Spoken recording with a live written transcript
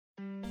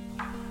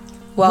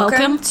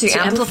Welcome to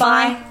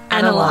Amplify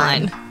and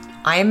Align.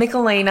 I am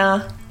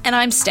Michelina. And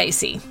I'm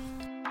Stacey.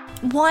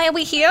 Why are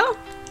we here?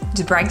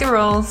 To break the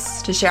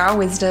rules, to share our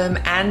wisdom,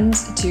 and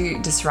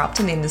to disrupt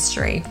an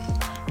industry.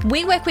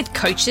 We work with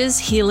coaches,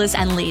 healers,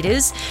 and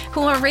leaders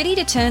who are ready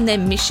to turn their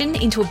mission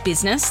into a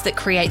business that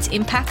creates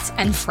impact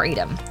and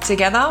freedom.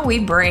 Together, we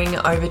bring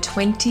over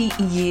 20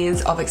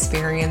 years of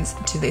experience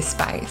to this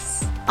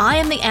space. I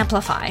am the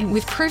Amplify,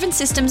 with proven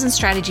systems and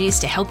strategies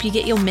to help you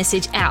get your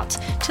message out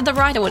to the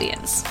right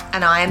audience.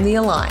 And I am the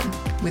Align,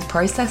 with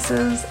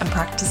processes and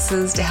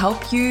practices to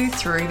help you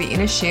through the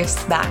inner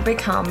shifts that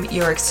become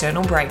your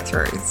external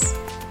breakthroughs.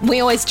 We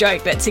always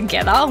joke that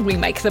together we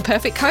make the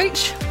perfect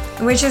coach.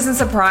 Which isn't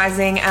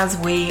surprising, as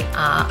we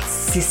are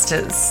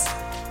sisters.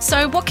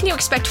 So what can you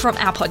expect from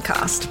our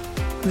podcast?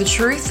 The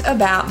truth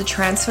about the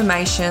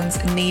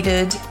transformations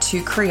needed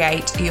to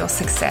create your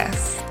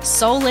success.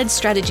 Soul-led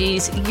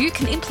strategies you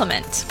can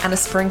implement. And a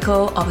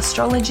sprinkle of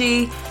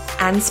astrology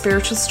and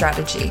spiritual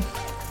strategy.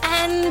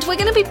 And we're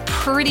going to be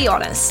pretty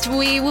honest.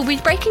 We will be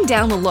breaking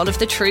down a lot of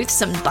the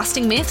truths and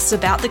busting myths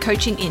about the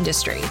coaching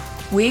industry.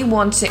 We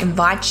want to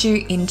invite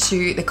you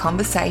into the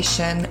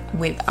conversation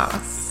with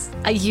us.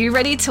 Are you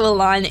ready to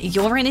align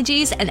your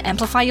energies and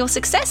amplify your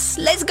success?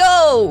 Let's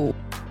go!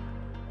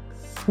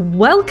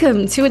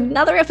 Welcome to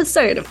another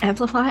episode of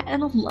Amplify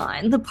and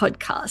Align, the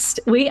podcast.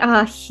 We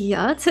are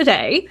here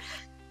today,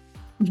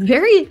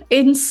 very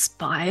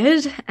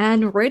inspired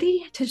and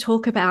ready to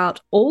talk about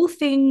all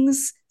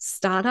things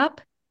startup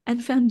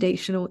and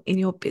foundational in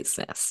your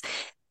business.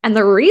 And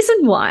the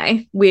reason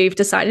why we've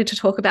decided to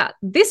talk about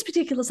this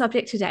particular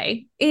subject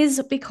today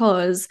is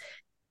because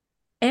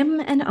Em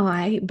and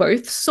I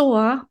both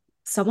saw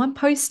someone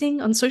posting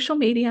on social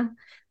media,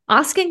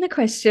 asking the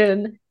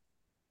question,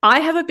 I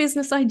have a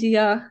business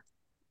idea.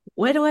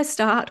 Where do I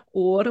start?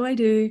 What do I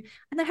do?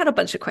 And they had a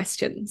bunch of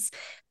questions.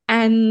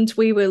 And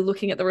we were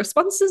looking at the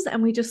responses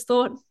and we just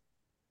thought,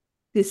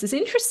 this is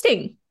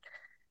interesting.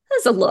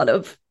 There's a lot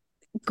of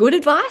good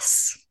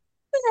advice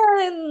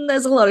and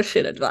there's a lot of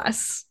shit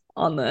advice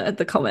on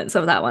the comments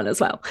of that one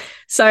as well.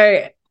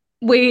 So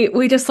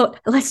we just thought,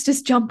 let's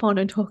just jump on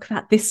and talk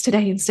about this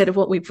today instead of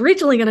what we're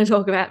originally going to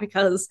talk about,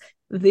 because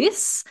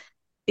this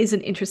is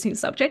an interesting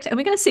subject and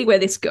we're going to see where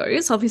this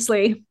goes.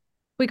 Obviously,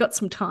 we got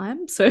some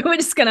time, so we're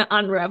just going to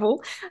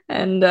unravel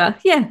and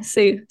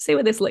see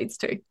where this leads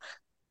to.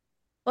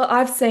 Well,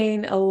 I've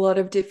seen a lot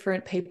of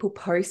different people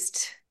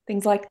post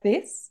things like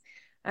this.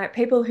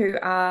 People who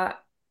are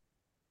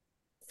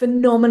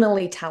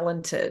phenomenally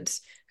talented,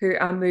 who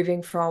are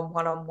moving from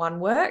one-on-one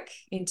work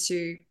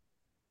into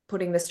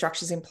putting the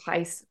structures in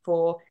place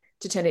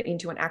to turn it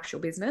into an actual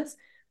business.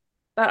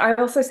 But I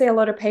also see a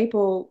lot of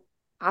people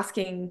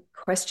asking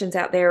questions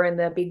out there in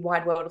the big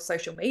wide world of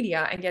social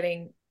media and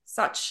getting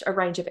such a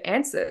range of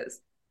answers,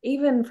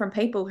 even from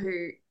people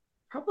who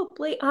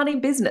probably aren't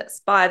in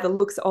business by the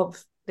looks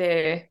of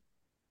their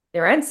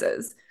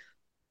answers.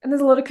 And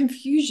there's a lot of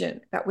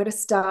confusion about where to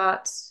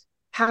start,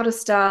 how to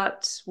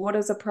start, what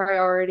is a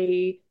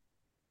priority.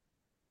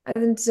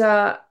 And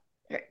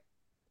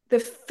the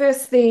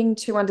first thing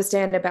to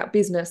understand about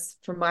business,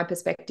 from my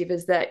perspective,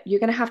 is that you're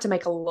going to have to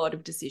make a lot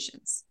of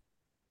decisions.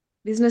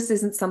 Business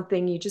isn't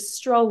something you just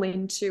stroll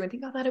into and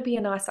think, oh, that'll be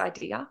a nice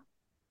idea.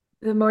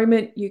 The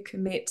moment you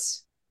commit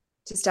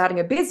to starting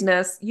a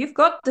business, you've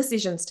got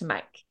decisions to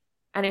make.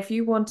 And if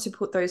you want to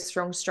put those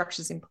strong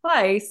structures in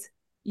place,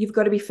 you've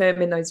got to be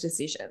firm in those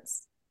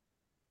decisions.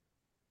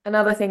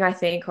 Another thing I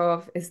think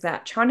of is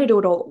that trying to do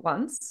it all at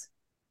once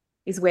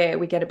is where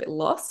we get a bit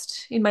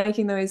lost in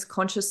making those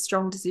conscious,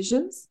 strong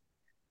decisions.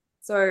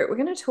 So we're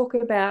going to talk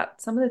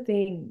about some of the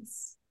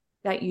things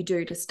that you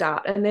do to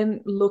start and then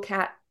look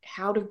at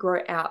how to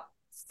grow out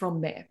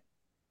from there.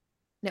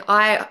 Now,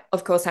 I,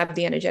 of course, have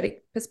the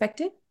energetic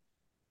perspective.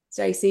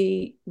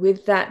 Stacey,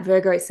 with that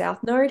Virgo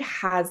South node,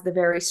 has the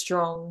very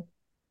strong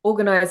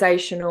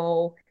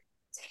organizational,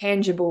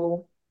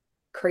 tangible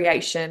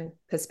creation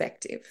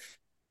perspective.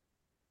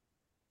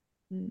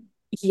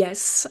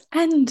 Yes,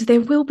 and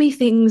there will be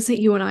things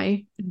that you and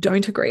I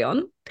don't agree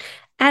on.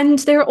 And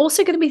there are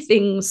also going to be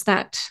things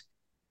that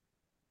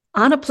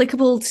aren't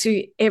applicable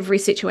to every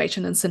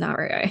situation and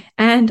scenario.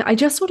 And I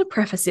just want to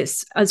preface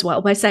this as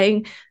well by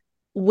saying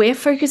we're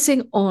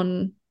focusing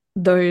on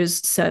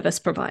those service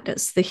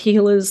providers, the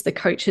healers, the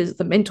coaches,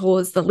 the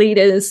mentors, the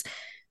leaders.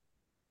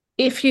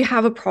 If you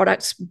have a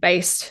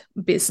product-based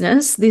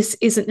business, this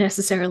isn't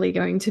necessarily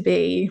going to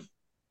be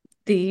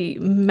the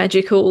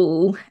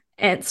magical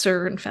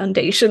answer and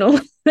foundational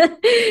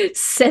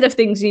set of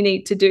things you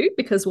need to do,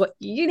 because what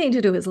you need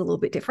to do is a little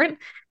bit different.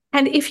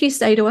 And if you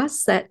say to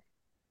us that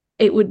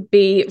it would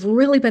be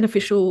really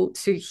beneficial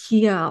to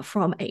hear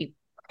from a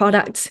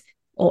product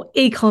or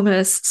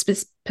e-commerce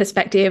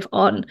perspective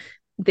on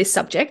this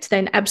subject,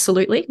 then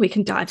absolutely, we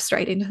can dive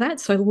straight into that.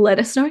 So let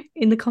us know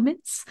in the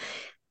comments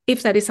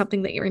if that is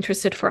something that you're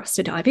interested for us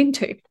to dive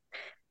into.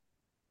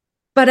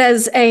 But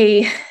as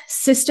a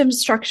system,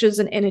 structures,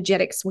 and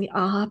energetics, we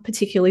are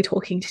particularly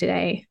talking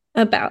today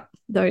about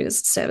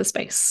those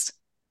service-based,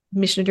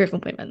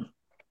 mission-driven women.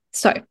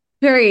 So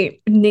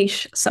very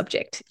niche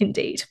subject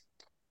indeed.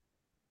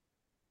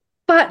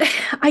 But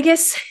I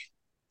guess,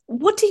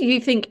 what do you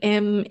think,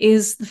 Em,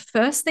 is the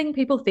first thing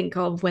people think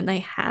of when they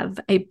have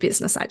a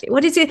business idea?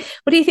 What do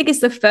you think is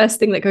the first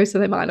thing that goes to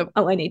their mind of,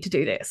 oh, I need to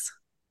do this?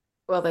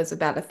 Well, there's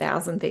about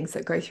 1,000 things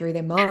that go through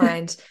their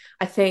mind.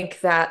 I think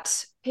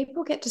that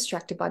people get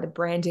distracted by the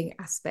branding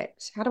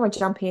aspect. How do I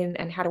jump in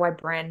and how do I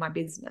brand my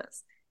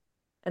business?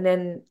 And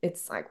then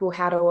it's like, well,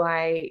 how do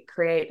I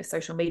create a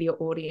social media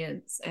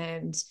audience?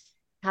 And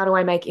how do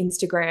I make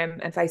Instagram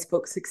and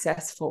Facebook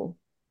successful?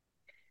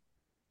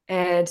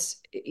 And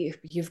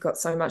you've got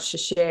so much to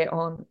share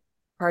on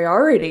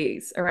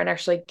priorities around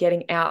actually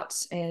getting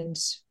out and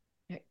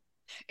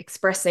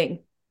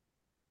expressing,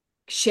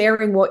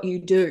 sharing what you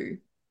do.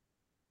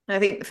 And I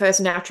think the first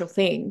natural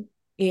thing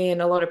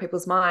in a lot of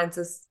people's minds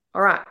is,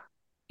 all right,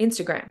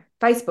 Instagram,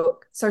 Facebook,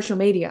 social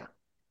media.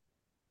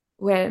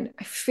 When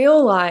I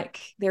feel like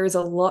there is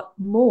a lot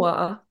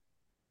more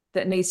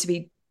that needs to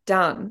be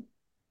done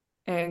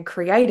and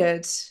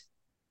created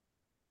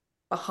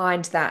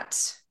behind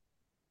that.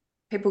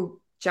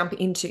 People jump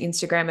into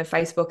Instagram and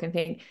Facebook and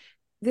think,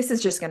 this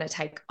is just going to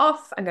take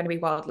off. I'm going to be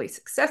wildly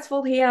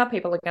successful here.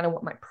 People are going to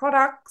want my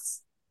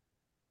products.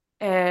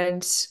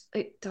 And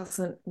it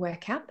doesn't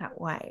work out that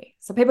way.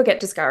 So people get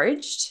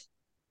discouraged.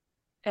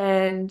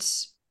 And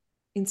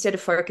instead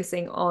of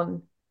focusing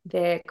on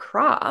their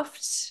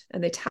craft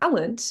and their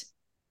talent,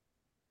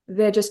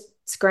 they're just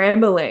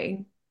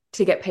scrambling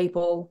to get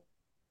people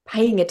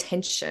paying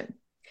attention.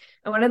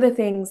 And one of the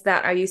things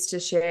that I used to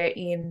share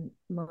in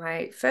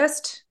my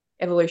first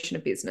evolution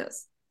of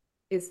business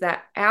is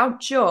that our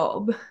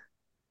job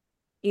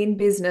in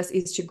business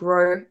is to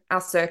grow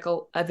our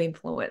circle of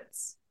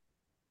influence.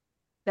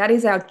 That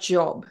is our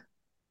job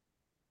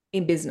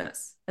in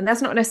business. And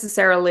that's not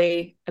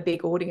necessarily a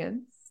big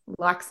audience,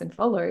 likes and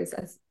follows,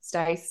 as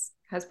Stace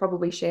has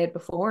probably shared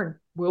before and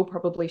will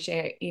probably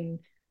share in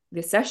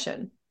this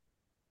session.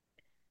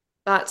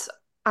 But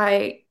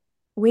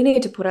we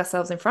need to put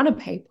ourselves in front of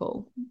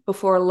people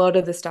before a lot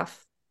of the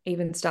stuff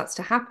even starts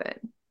to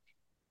happen.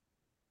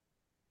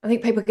 I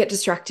think people get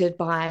distracted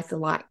by the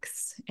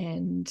likes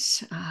and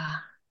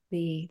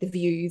the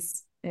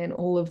views and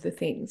all of the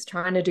things,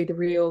 trying to do the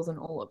reels and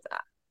all of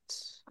that.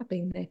 I've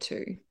been there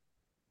too.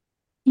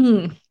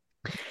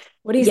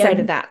 What do you say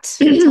to that?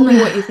 Tell me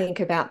what you think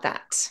about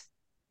that.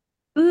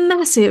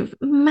 Massive,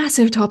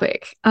 massive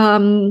topic.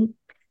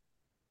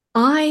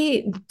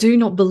 I do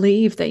not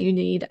believe that you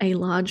need a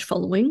large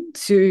following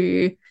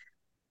to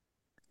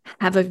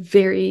have a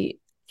very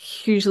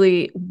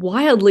hugely,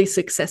 wildly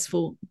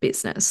successful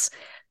business.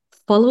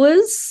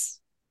 Followers,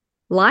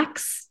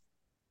 likes,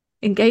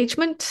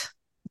 engagement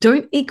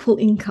don't equal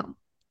income.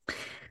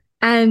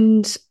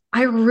 And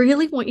I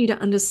really want you to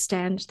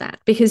understand that,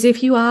 because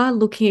if you are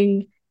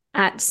looking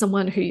at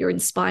someone who you're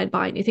inspired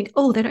by and you think,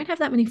 oh, they don't have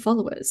that many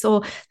followers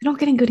or they're not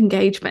getting good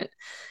engagement.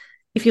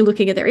 If you're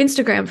looking at their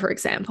Instagram, for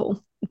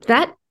example,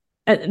 that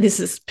this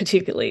is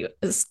particularly,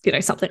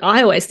 something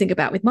I always think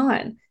about with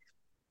mine.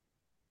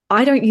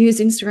 I don't use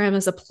Instagram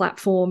as a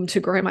platform to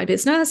grow my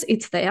business.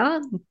 It's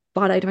there,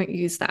 but I don't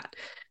use that.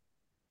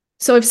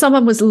 So if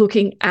someone was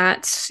looking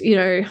at,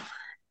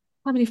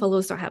 how many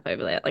followers do I have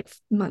over there? Like,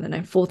 I don't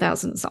know,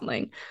 4,000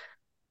 something.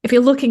 If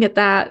you're looking at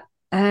that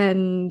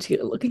and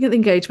you're looking at the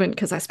engagement,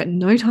 because I spend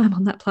no time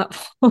on that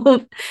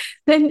platform,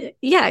 then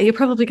yeah, you're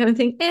probably going to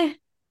think,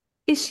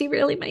 is she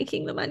really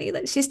making the money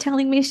that she's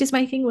telling me she's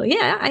making? Well,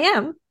 yeah, I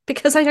am,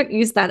 because I don't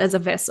use that as a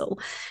vessel.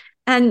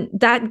 And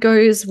that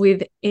goes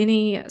with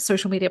any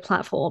social media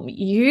platform.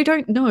 You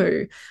don't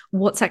know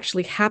what's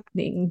actually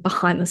happening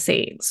behind the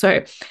scenes.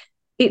 So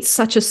it's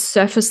such a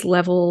surface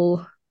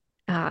level,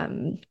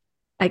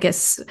 I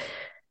guess,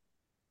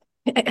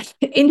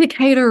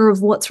 indicator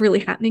of what's really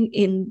happening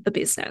in the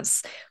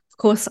business. Of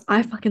course,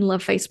 I fucking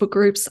love Facebook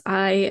groups.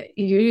 I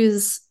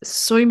use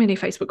so many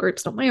Facebook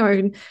groups, not my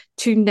own,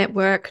 to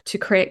network, to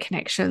create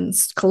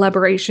connections,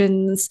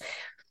 collaborations.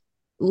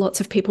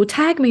 Lots of people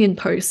tag me in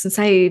posts and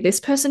say, this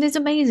person is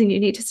amazing. You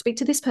need to speak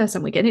to this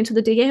person. We get into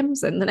the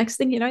DMs, and the next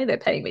thing you know, they're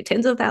paying me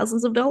tens of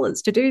thousands of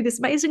dollars to do this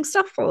amazing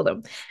stuff for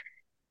them.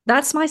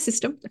 That's my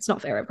system. It's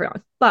not for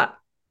everyone, but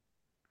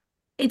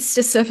it's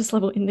just surface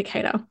level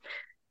indicator.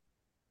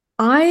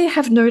 I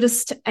have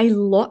noticed a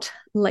lot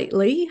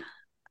lately,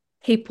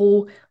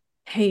 people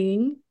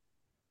paying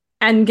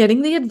and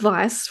getting the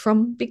advice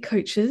from big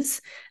coaches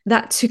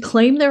that to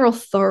claim their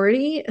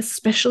authority,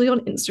 especially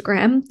on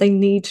Instagram, they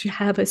need to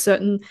have a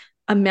certain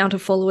amount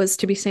of followers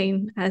to be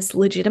seen as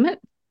legitimate.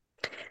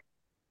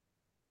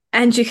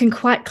 And you can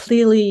quite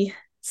clearly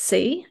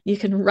see, you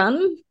can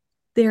run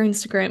their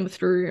Instagram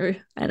through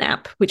an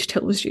app which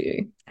tells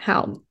you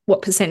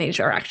what percentage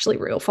are actually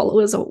real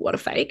followers or what are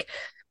fake,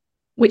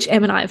 which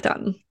Em and I have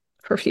done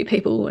for a few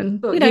people.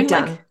 And you've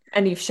done.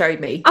 And you've showed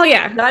me. Oh,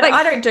 yeah. No,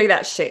 I don't do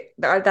that shit.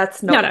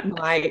 That's not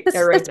my arena.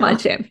 That's my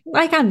jam.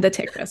 Like, I'm the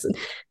tech person.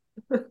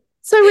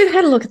 So we've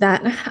had a look at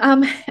that.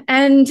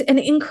 And an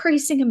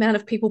increasing amount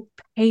of people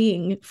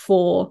paying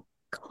for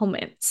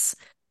comments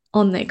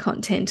on their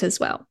content as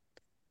well.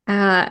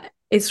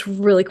 It's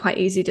really quite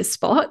easy to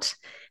spot.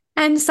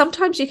 And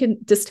sometimes you can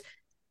just,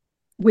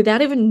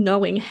 without even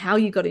knowing how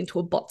you got into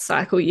a bot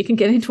cycle, you can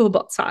get into a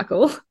bot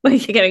cycle where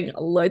you're getting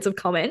loads of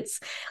comments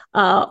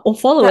or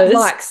followers. That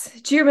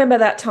likes. Do you remember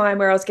that time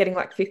where I was getting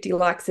like 50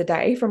 likes a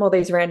day from all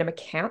these random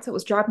accounts? It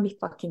was driving me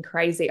fucking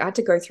crazy. I had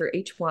to go through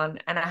each one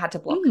and I had to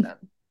block them.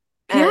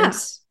 Yeah,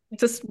 And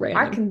just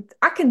random.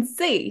 I can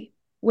see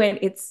when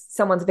it's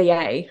someone's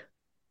VA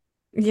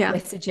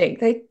messaging.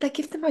 They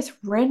give the most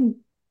random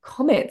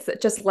comments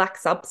that just lack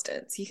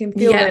substance. You can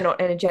feel they're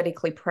not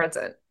energetically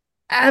present.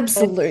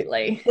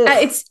 Absolutely.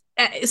 It's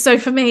so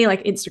for me,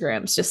 like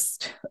Instagram's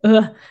just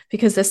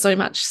because there's so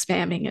much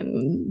spamming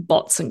and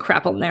bots and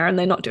crap on there, and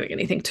they're not doing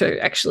anything to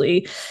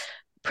actually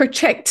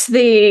protect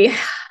the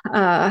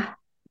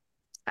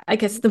I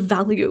guess the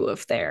value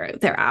of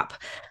their app.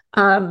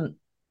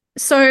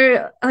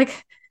 So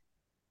like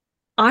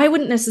I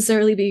wouldn't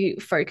necessarily be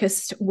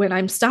focused when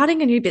I'm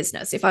starting a new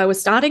business. If I was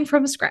starting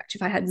from scratch,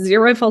 if I had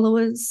 0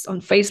 followers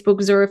on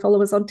Facebook, 0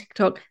 followers on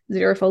TikTok,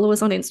 0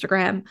 followers on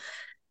Instagram,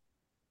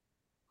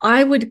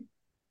 I would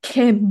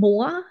care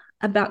more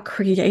about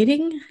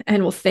creating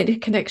an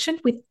authentic connection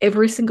with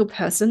every single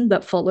person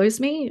that follows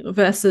me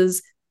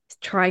versus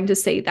trying to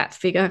see that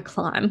figure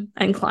climb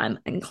and climb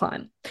and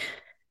climb.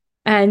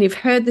 And you've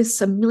heard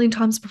this a million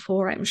times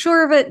before, I'm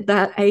sure of it,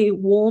 that a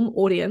warm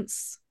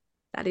audience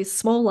that is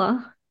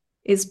smaller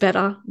is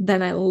better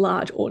than a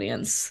large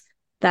audience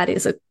that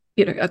is a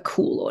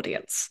cool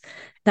audience.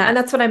 And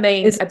that's what I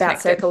mean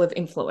about circle of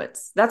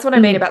influence. That's what I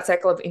mean about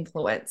circle of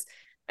influence.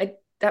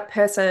 That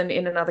person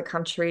in another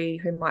country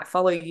who might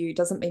follow you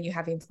doesn't mean you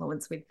have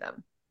influence with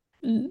them.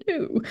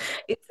 No.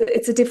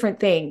 It's a different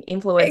thing.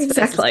 Influence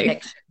versus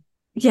connection.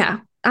 Yeah.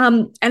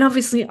 And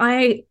obviously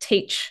I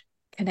teach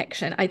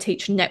connection. I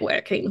teach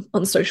networking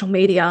on social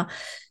media.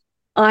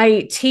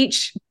 I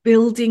teach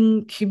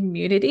building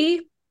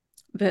community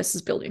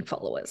versus building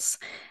followers.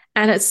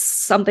 And it's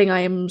something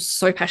I am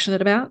so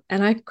passionate about.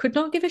 And I could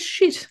not give a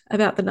shit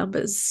about the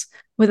numbers,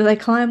 whether they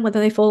climb, whether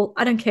they fall.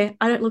 I don't care.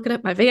 I don't look at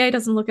it. My VA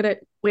doesn't look at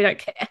it. We don't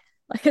care.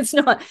 Like it's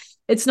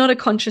not a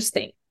conscious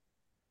thing.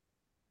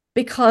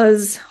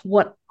 Because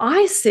what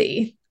I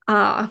see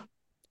are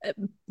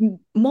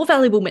more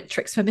valuable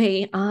metrics for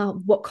me are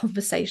what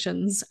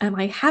conversations am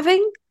I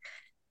having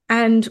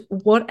and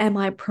what am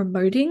I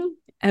promoting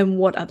and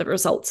what are the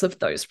results of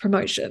those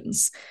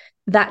promotions.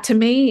 That to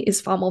me is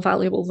far more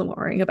valuable than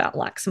worrying about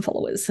likes and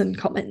followers and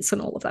comments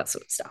and all of that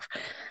sort of stuff.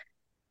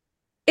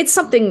 It's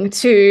something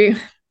to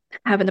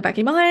have in the back of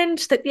your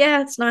mind that,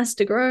 yeah, it's nice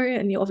to grow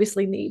and you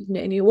obviously need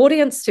a new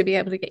audience to be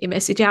able to get your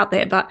message out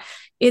there. But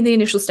in the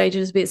initial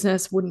stages of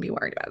business, wouldn't be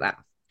worried about that.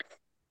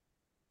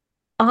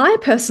 I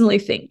personally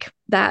think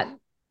that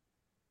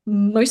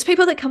most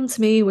people that come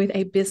to me with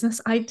a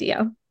business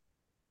idea,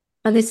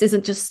 and this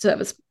isn't just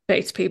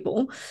service-based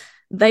people,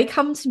 they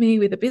come to me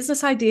with a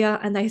business idea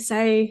and they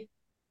say,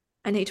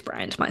 I need to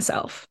brand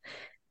myself,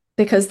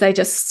 because they're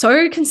just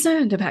so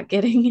concerned about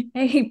getting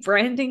a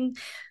branding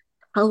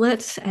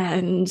palette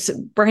and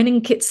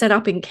branding kit set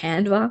up in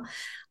Canva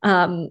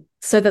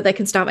so that they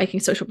can start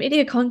making social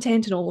media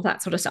content and all of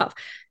that sort of stuff.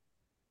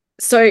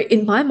 So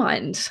in my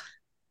mind,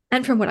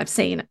 and from what I've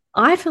seen,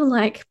 I feel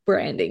like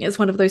branding is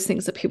one of those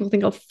things that people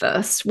think of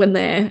first when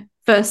they're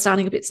first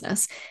starting a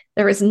business.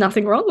 There is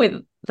nothing wrong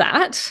with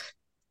that,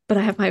 but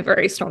I have my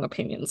very strong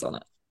opinions on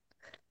it.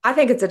 I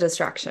think it's a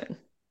distraction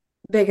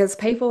because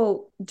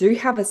people do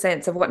have a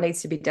sense of what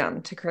needs to be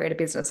done to create a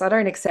business. I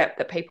don't accept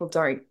that people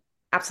don't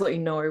absolutely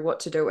know what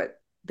to do at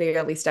the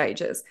early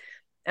stages.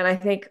 And I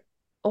think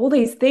all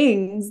these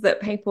things that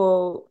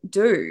people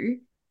do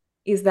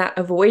is that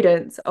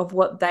avoidance of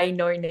what they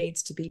know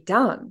needs to be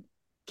done.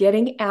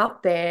 Getting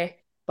out there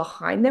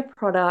behind their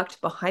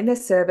product, behind their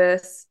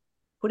service,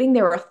 putting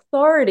their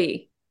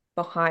authority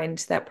behind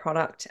that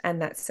product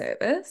and that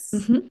service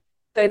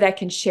so they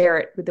can share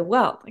it with the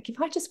world. Like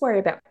if I just worry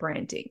about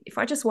branding, if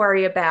I just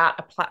worry about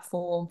a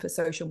platform for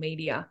social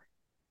media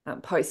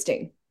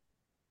posting,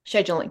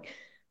 scheduling,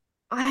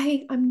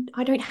 I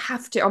don't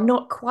have to. I'm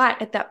not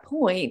quite at that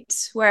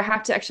point where I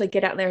have to actually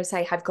get out there and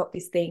say, I've got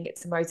this thing.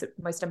 It's the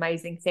most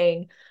amazing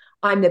thing.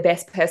 I'm the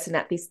best person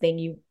at this thing.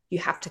 You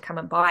have to come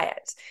and buy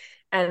it.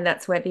 And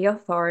that's where the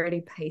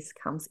authority piece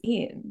comes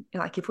in.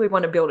 Like if we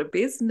want to build a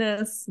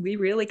business, we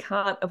really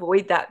can't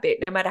avoid that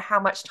bit, no matter how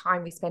much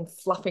time we spend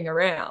fluffing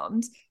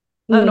around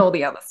and all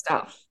the other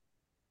stuff.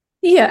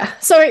 Yeah.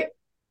 So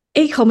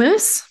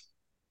e-commerce,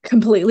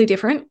 completely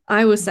different.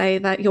 I would say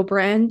that your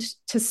brand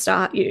to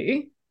start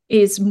you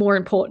is more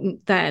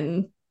important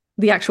than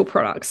the actual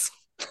products.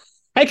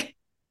 Like,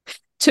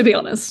 to be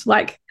honest,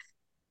 like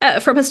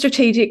from a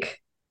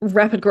strategic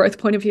rapid growth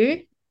point of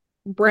view,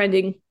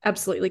 branding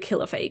absolutely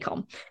killer for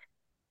ecom.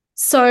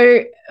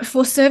 So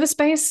for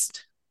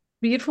service-based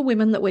beautiful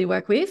women that we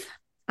work with,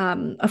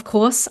 of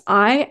course,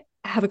 I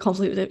have a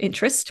conflict of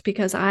interest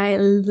because I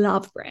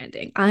love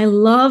branding. I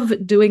love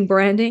doing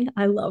branding.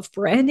 I love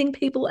branding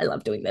people. I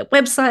love doing their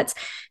websites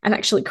and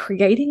actually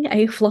creating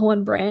a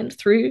flow-on brand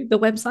through the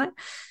website.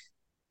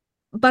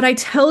 But I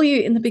tell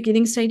you, in the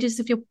beginning stages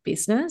of your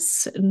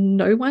business,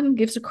 no one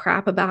gives a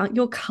crap about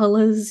your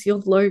colors, your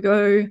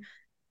logo,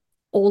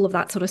 all of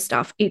that sort of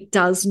stuff. It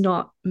does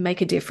not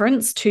make a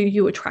difference to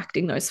you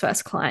attracting those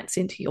first clients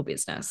into your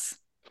business.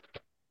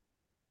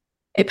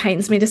 It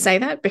pains me to say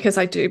that because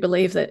I do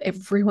believe that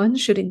everyone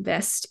should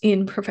invest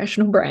in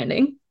professional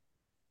branding.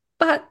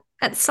 But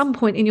at some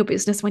point in your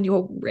business, when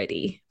you're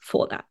ready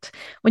for that,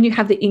 when you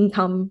have the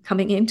income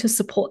coming in to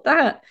support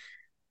that,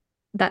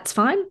 that's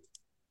fine.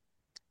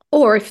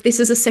 Or if this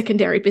is a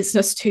secondary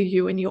business to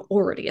you and you're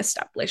already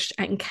established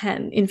and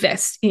can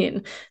invest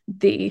in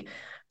the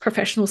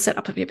professional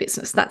setup of your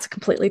business, that's a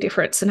completely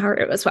different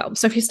scenario as well.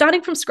 So if you're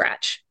starting from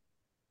scratch,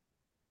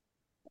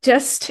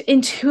 just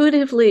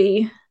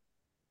intuitively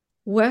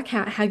work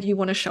out how you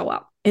want to show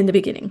up in the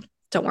beginning.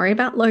 Don't worry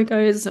about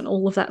logos and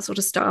all of that sort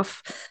of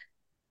stuff.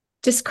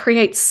 Just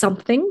create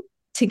something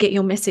to get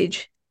your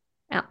message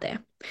out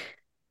there.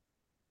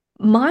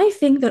 My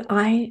thing that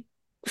I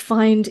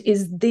find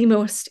is the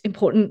most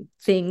important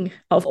thing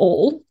of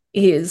all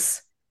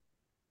is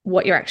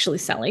what you're actually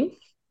selling.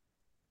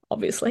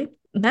 Obviously,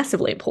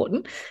 massively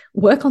important.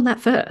 Work on that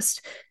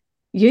first.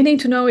 You need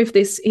to know if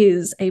this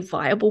is a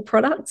viable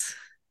product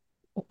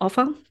or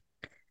offer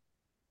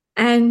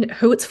and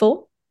who it's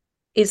for.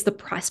 Is the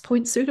price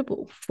point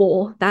suitable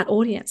for that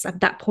audience at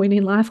that point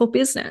in life or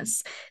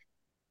business?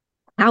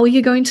 How are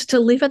you going to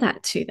deliver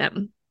that to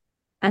them?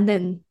 And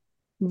then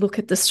look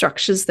at the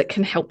structures that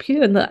can help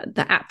you and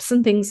the apps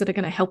and things that are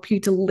going to help you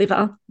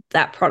deliver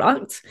that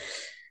product.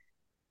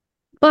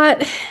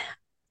 But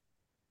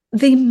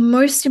the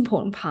most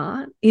important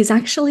part is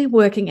actually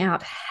working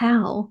out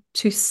how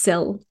to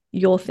sell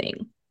your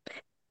thing.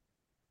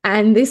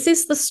 And this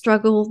is the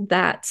struggle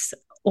that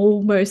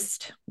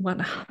almost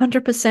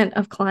 100%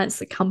 of clients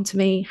that come to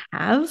me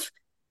have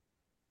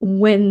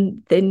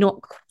when they're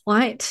not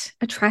quite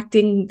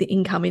attracting the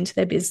income into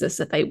their business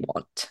that they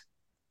want.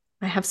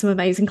 I have some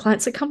amazing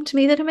clients that come to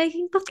me that are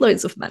making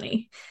buttloads of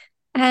money,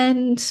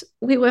 and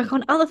we work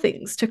on other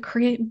things to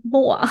create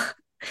more.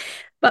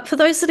 But for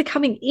those that are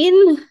coming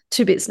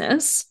into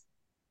business,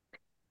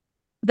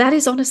 that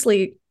is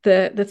honestly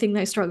the thing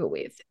they struggle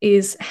with,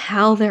 is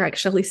how they're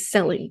actually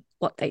selling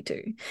what they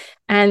do.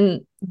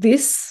 And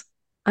this,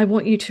 I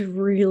want you to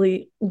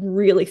really,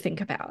 really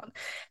think about.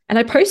 And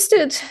I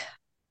posted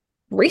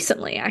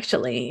recently,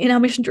 actually, in our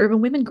Mission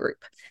Driven Women group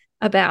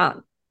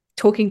about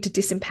talking to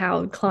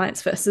disempowered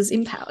clients versus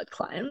empowered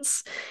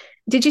clients.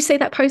 Did you see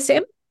that post,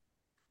 Em?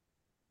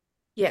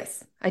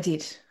 Yes, I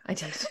did.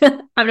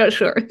 I'm not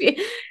sure if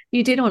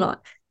you did or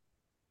not.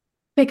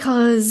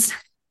 Because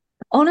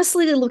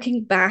honestly,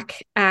 looking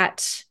back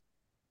at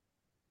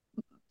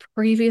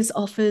previous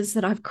offers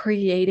that I've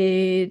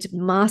created,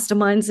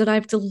 masterminds that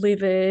I've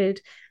delivered,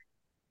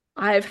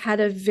 I've had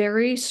a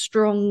very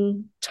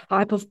strong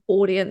type of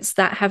audience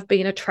that have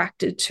been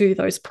attracted to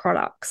those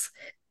products.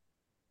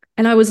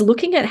 And I was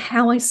looking at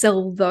how I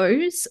sell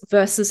those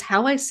versus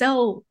how I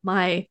sell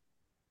my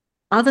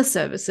other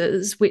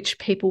services, which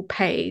people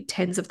pay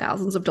tens of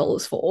thousands of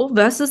dollars for,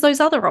 versus those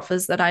other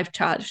offers that I've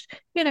charged,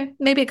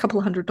 maybe a couple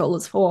of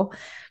 $100s for,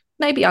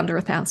 maybe under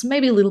 $1,000,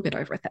 maybe a little bit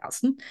over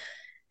 $1,000.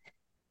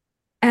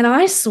 And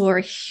I saw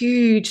a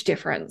huge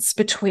difference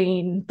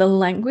between the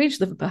language,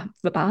 the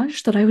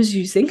verbiage that I was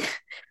using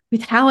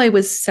with how I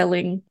was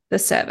selling the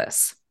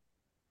service.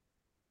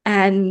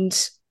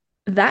 And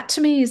that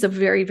to me is a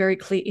very, very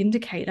clear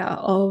indicator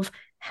of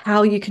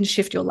how you can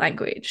shift your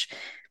language.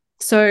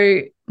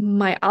 So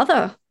my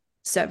other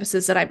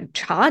services that I'm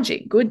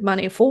charging good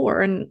money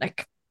for, and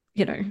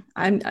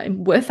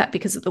I'm worth that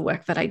because of the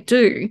work that I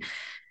do.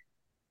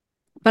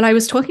 But I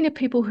was talking to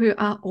people who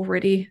are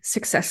already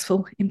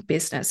successful in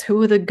business, who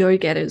are the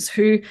go-getters,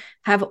 who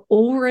have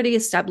already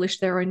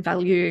established their own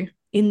value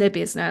in their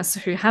business,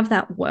 who have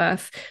that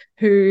worth,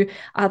 who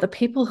are the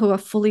people who are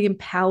fully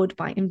empowered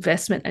by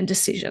investment and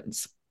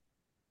decisions.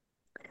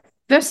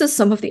 Versus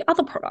some of the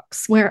other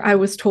products where I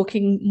was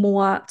talking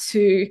more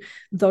to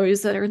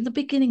those that are in the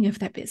beginning of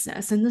their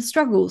business and the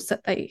struggles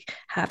that they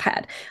have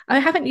had. I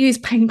haven't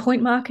used pain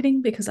point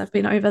marketing because I've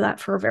been over that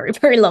for a very,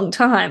 very long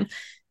time,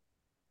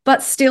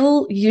 but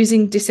still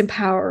using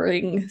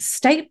disempowering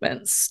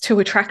statements to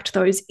attract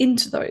those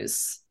into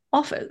those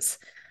offers.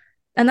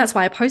 And that's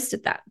why I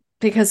posted that,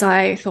 because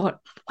I thought,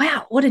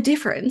 wow, what a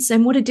difference,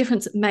 and what a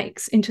difference it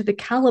makes into the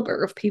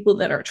caliber of people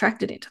that are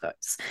attracted into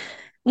those.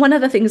 One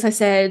of the things I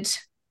said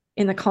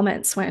in the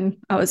comments when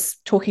I was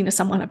talking to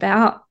someone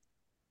about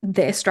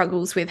their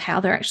struggles with how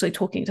they're actually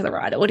talking to the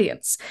right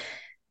audience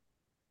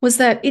was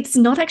that it's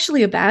not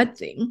actually a bad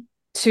thing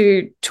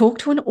to talk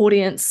to an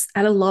audience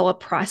at a lower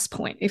price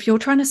point. If you're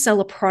trying to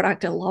sell a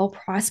product at a lower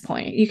price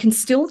point, you can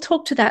still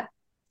talk to that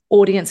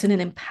audience in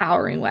an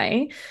empowering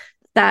way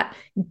that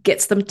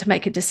gets them to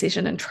make a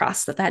decision and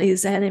trust that that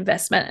is an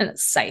investment and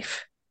it's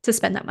safe to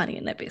spend that money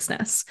in their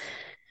business.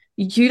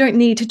 You don't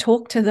need to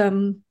talk to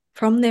them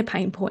from their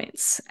pain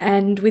points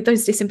and with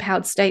those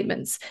disempowered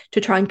statements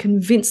to try and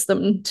convince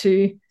them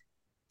to,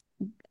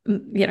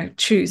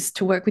 choose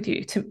to work with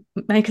you to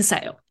make a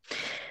sale.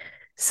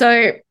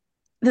 So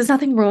there's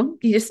nothing wrong.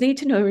 You just need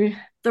to know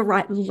the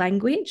right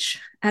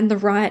language and the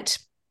right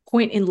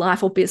point in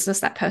life or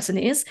business that person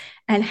is,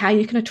 and how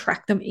you can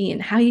attract them in,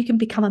 how you can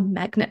become a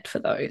magnet for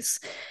those.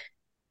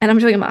 And I'm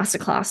doing a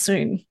masterclass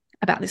soon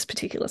about this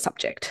particular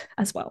subject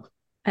as well.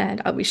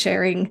 And I'll be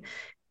sharing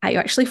how you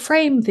actually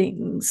frame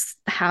things,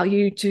 how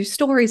you do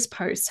stories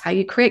posts, how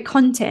you create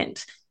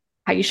content,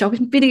 how you show up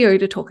in video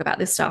to talk about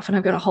this stuff. And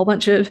I've got a whole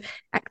bunch of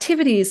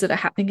activities that are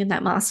happening in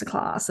that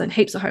masterclass and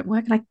heaps of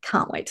homework. And I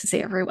can't wait to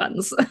see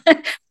everyone's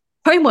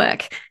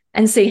homework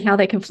and see how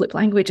they can flip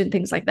language and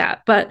things like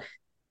that. But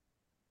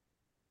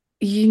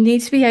you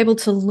need to be able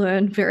to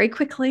learn very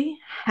quickly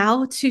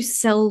how to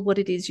sell what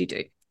it is you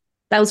do.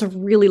 That was a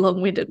really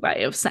long-winded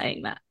way of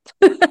saying that.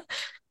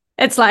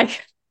 It's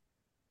like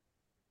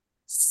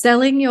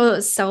selling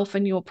yourself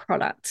and your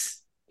product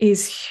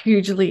is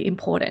hugely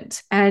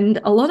important.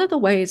 And a lot of the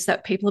ways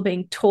that people are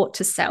being taught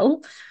to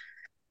sell,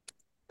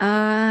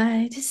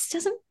 it just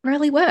doesn't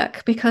really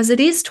work, because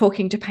it is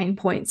talking to pain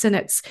points and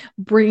it's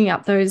bringing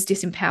up those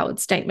disempowered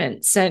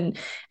statements, and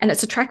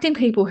it's attracting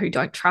people who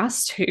don't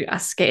trust, who are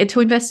scared to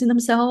invest in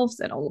themselves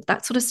and all of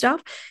that sort of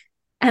stuff.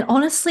 And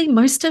honestly,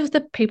 most of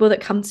the people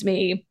that come to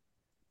me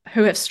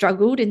who have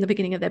struggled in the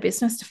beginning of their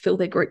business to fill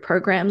their group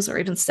programs or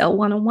even sell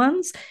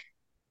one-on-ones,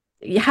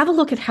 you have a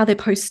look at how they're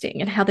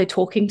posting and how they're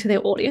talking to their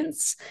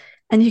audience,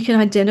 and you can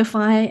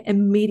identify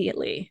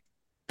immediately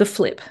the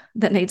flip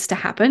that needs to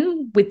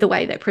happen with the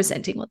way they're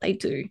presenting what they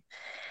do.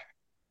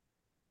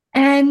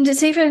 And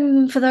it's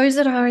even for those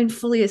that are in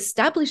fully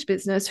established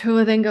business who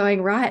are then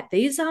going, right,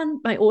 these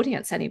aren't my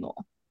audience anymore.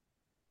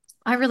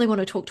 I really want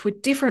to talk to a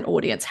different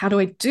audience. How do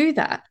I do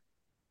that?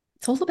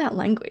 It's all about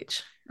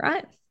language,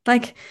 right?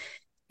 Like,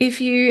 if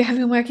you have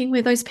been working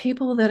with those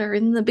people that are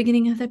in the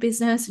beginning of their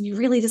business and you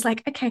really just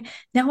like, okay,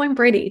 now I'm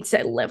ready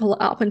to level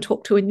up and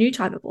talk to a new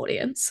type of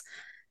audience,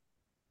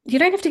 you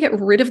don't have to get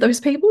rid of those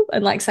people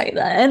and like say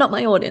they're not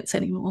my audience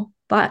anymore,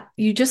 but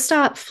you just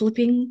start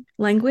flipping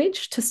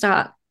language to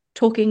start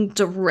talking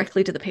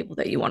directly to the people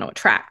that you want to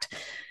attract.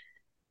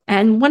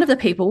 And one of the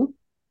people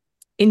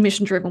in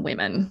Mission Driven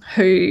Women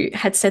who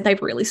had said they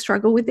really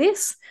struggle with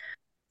this,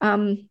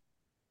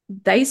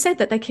 they said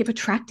that they keep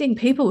attracting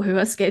people who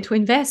are scared to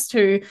invest,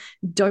 who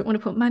don't want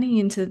to put money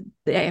into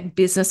their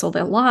business or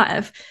their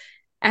life.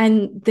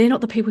 And they're not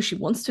the people she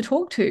wants to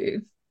talk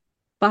to,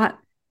 but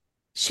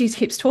she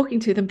keeps talking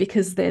to them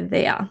because they're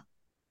there.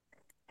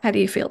 How do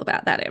you feel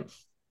about that, Em?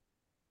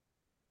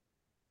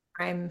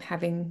 I'm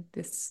having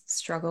this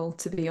struggle,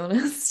 to be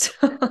honest.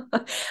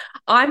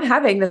 I'm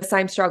having the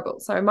same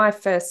struggle. So my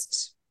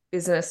first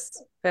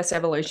business, First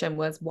Evolution,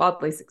 was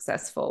wildly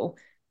successful.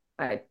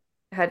 I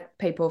had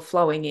people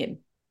flowing in,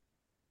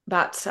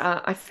 but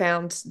I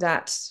found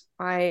that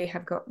I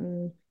have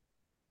gotten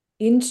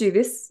into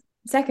this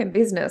second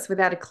business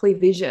without a clear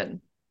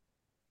vision.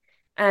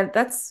 And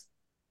that's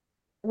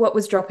what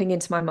was dropping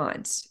into my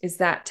mind, is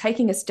that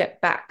taking a step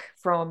back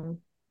from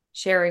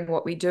sharing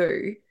what we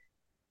do,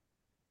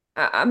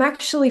 I'm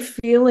actually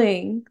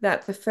feeling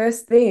that the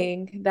first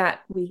thing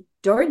that we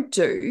don't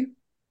do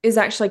is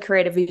actually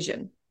create a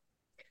vision.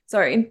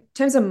 So in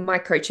terms of my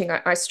coaching,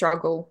 I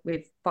struggle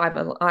with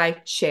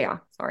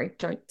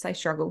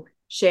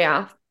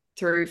share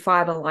through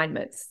 5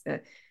 alignments: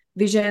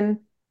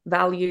 vision,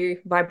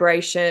 value,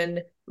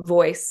 vibration,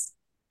 voice,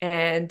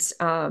 and what's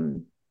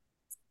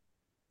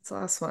the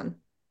last one?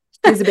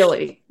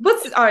 Visibility.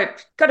 I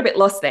got a bit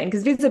lost then,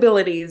 because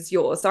visibility is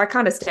yours. So I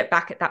kind of step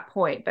back at that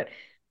point. But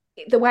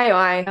the way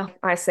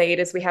I see it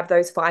is we have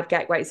those 5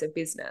 gateways of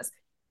business.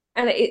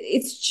 And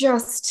it's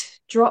just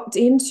dropped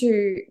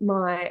into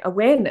my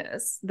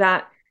awareness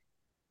that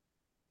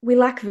we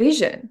lack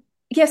vision.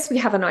 Yes, we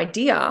have an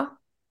idea.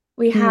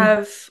 We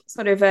have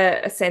sort of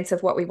a sense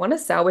of what we want to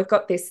sell. We've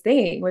got this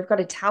thing. We've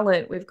got a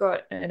talent. We've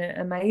got an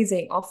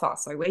amazing offer,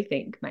 so we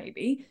think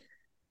maybe.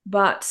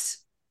 But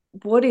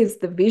what is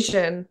the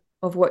vision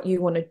of what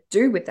you want to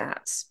do with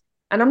that?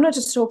 And I'm not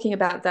just talking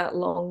about that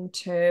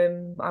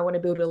long-term, I want to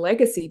build a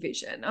legacy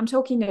vision. I'm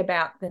talking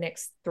about the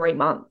next 3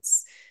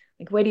 months.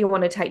 Like, where do you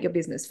want to take your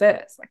business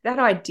first? Like, that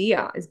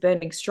idea is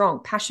burning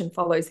strong. Passion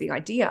follows the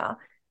idea.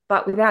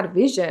 But without a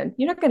vision,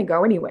 you're not going to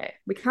go anywhere.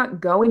 We can't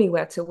go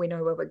anywhere till we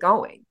know where we're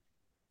going.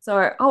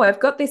 So, I've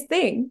got this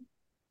thing,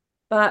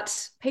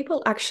 but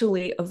people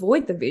actually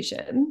avoid the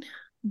vision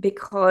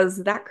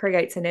because that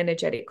creates an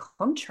energetic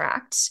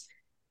contract,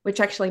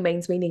 which actually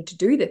means we need to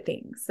do the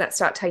things that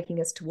start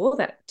taking us towards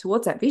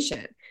that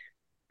vision.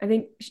 I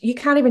think you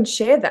can't even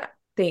share that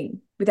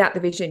thing without the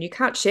vision. You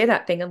can't share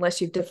that thing unless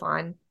you've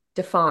defined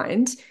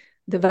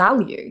the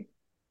value.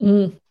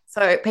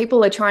 So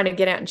people are trying to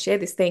get out and share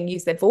this thing,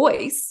 use their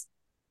voice.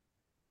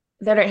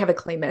 They don't have a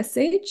clear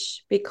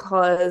message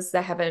because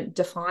they haven't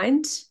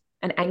defined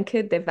and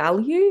anchored their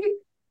value,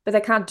 but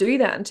they can't do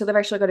that until they've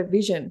actually got a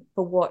vision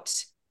for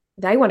what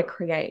they want to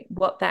create,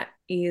 what that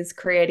is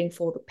creating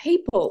for the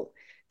people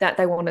that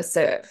they want to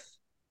serve.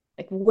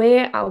 Like,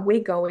 where are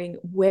we going?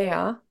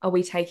 Where are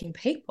we taking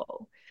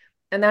people?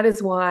 And that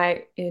is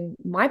why in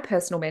my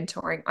personal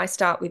mentoring, I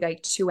start with a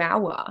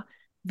 2-hour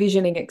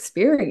visioning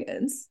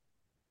experience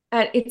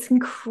And it's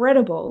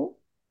incredible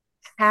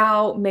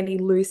how many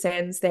loose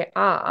ends there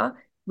are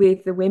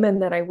with the women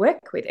that I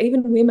work with,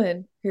 even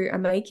women who are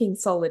making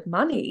solid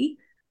money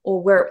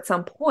or were at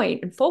some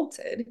point and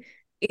faltered.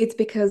 It's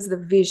because the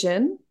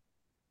vision,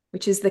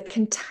 which is the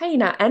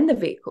container and the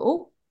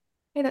vehicle,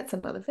 hey, that's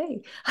another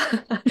V,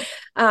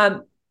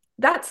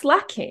 that's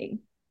lacking.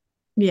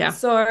 Yeah.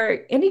 So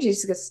energy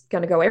is just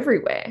going to go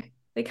everywhere.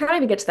 You can't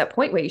even get to that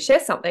point where you share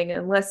something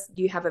unless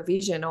you have a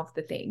vision of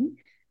the thing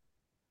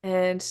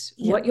and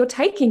what you're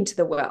taking to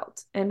the world.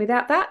 And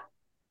without that,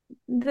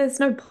 there's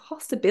no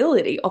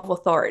possibility of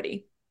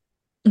authority.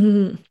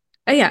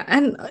 Yeah.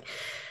 And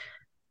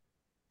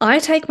I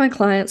take my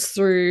clients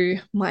through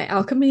my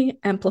Alchemy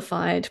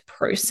Amplified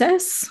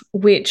process,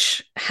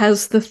 which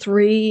has the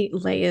 3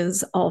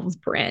 layers of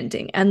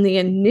branding. And the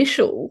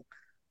initial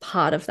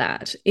part of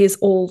that is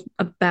all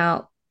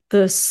about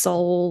the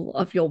soul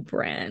of your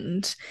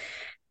brand.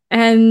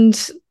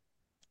 And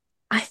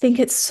I think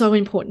it's so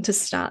important to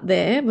start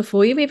there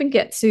before you even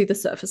get to the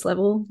surface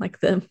level, like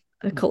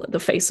I call it the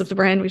face of the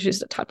brand, which is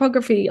the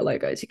typography, your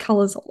logos, your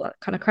colors, all that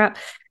kind of crap.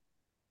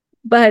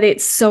 But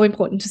it's so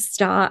important to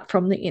start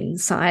from the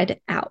inside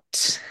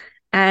out.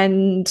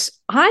 And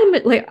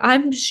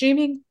I'm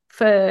assuming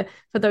for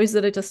those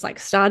that are just like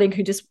starting,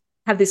 who just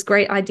have this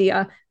great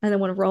idea and they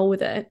want to roll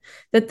with it,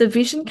 that the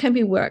vision can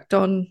be worked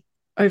on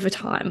over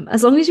time,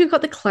 as long as you've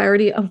got the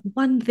clarity of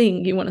one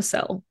thing you want to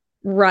sell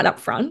right up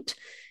front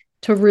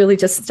to really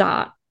just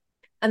start.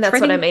 And that's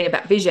what I mean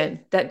about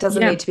vision. That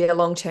doesn't need to be a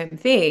long-term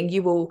thing.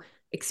 You will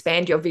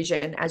expand your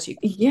vision as you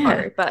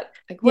go. But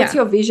like, what's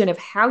your vision of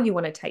how you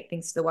want to take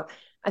things to the world?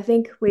 I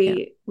think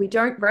we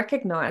don't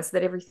recognize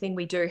that everything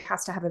we do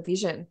has to have a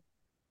vision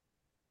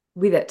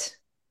with it.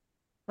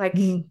 Like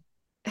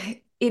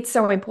it's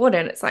so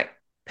important. It's like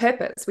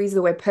purpose. We use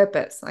the word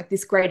purpose, like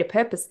this greater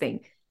purpose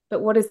thing.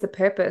 But what is the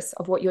purpose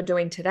of what you're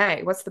doing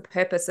today? What's the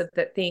purpose of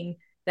the thing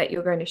that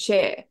you're going to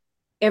share?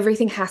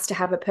 Everything has to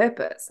have a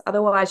purpose.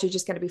 Otherwise, you're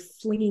just going to be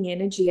flinging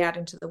energy out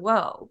into the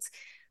world.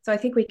 So I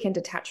think we can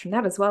detach from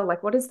that as well.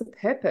 Like, what is the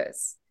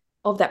purpose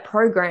of that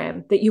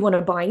program that you want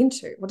to buy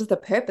into? What is the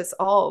purpose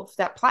of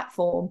that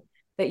platform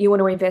that you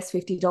want to invest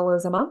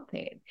 $50 a month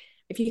in?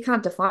 If you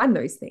can't define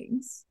those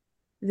things,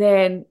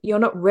 then you're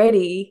not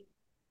ready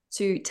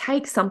to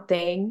take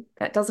something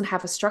that doesn't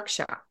have a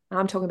structure.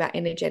 I'm talking about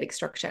energetic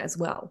structure as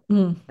well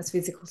as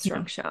physical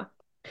structure.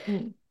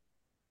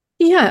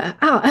 Yeah,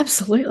 oh,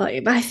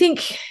 absolutely. But I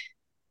think,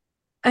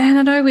 and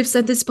I know we've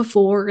said this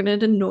before, and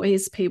it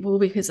annoys people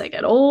because they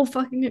get all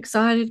fucking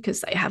excited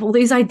because they have all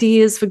these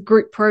ideas for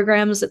group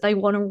programs that they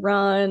want to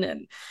run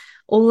and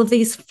all of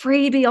these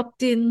freebie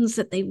opt-ins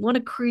that they want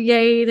to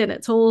create. And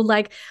it's all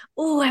like,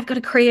 oh, I've got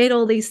to create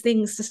all these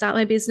things to start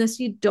my business.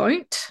 You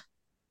don't.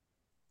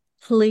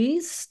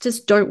 Please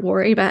just don't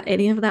worry about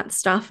any of that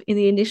stuff in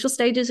the initial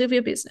stages of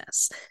your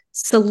business.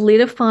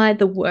 Solidify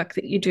the work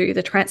that you do,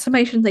 the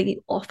transformation that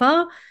you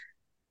offer.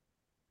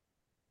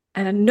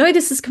 And I know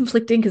this is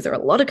conflicting because there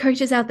are a lot of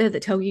coaches out there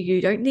that tell you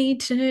you don't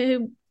need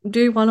to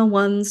do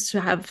one-on-ones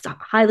to have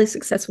highly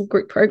successful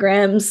group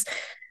programs.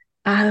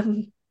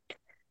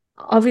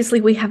 Obviously,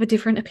 we have a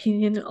different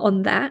opinion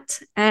on that.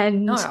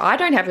 And no, I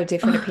don't have a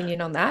different opinion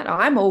on that.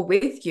 I'm all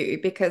with you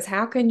because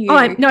how can you?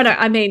 No,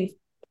 I mean,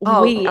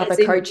 we other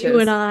coaches, you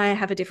and I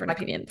have a different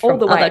opinion all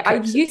the way.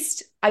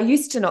 I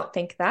used to not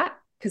think that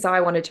because I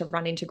wanted to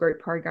run into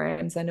group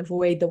programs and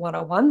avoid the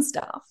one-on-one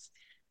stuff.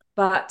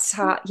 But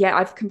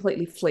I've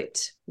completely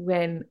flipped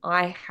when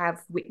I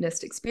have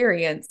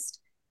experienced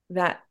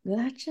that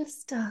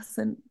just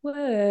doesn't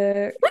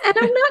work. And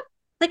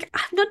I'm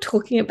not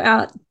talking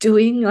about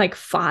doing like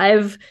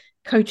 5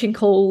 coaching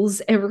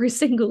calls every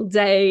single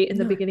day in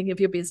the beginning of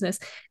your business,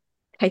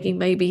 taking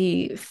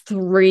maybe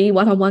 3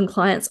 one-on-one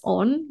clients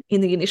on in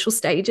the initial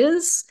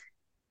stages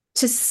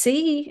to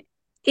see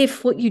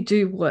if what you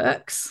do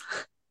works,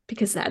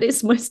 because that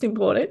is most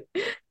important.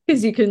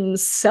 Because you can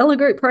sell a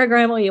group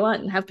program all you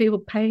want and have people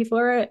pay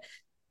for it.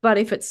 But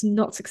if it's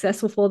not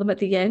successful for them at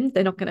the end,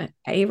 they're not going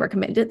to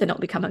recommend it. They're not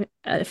becoming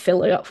an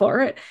affiliate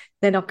for it.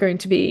 They're not going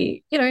to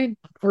be,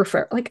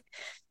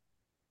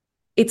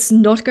 it's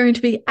not going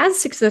to be as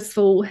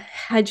successful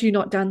had you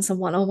not done some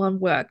one-on-one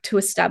work to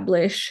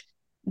establish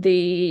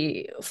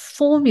the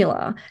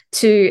formula,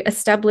 to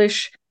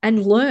establish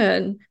and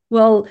learn,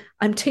 well,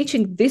 I'm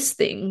teaching this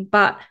thing,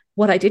 but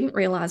what I didn't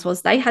realize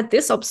was they had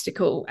this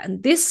obstacle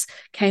and this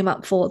came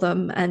up for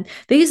them. And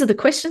these are the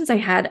questions they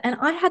had. And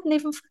I hadn't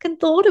even fucking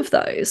thought of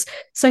those.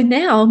 So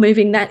now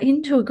moving that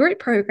into a group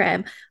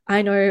program,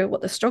 I know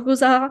what the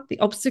struggles are, the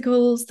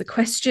obstacles, the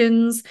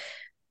questions,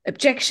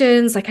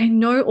 objections. Like I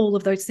know all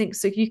of those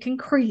things. So you can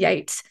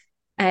create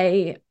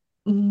a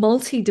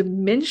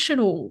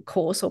multi-dimensional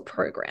course or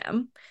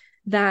program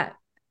that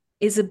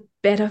is a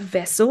better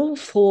vessel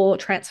for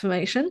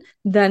transformation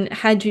than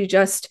had you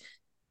just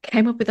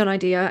came up with an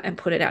idea and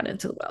put it out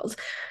into the world.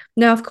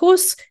 Now, of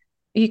course,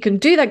 you can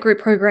do that group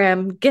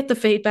program, get the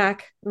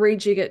feedback,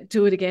 rejig it,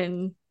 do it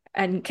again,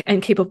 and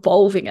keep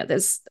evolving it.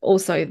 There's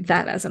also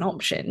that as an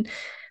option.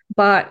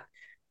 But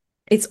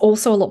it's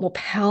also a lot more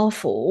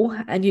powerful,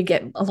 and you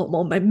get a lot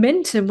more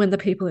momentum when the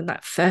people in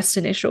that first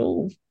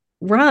initial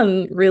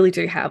run really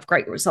do have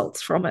great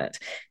results from it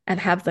and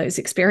have those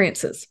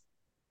experiences.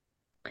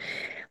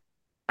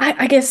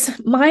 I guess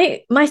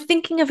my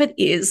thinking of it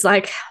is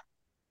like,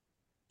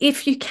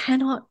 if you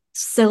cannot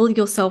sell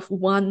yourself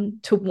one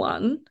to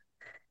one,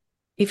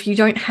 if you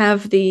don't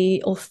have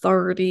the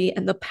authority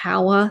and the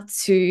power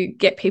to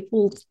get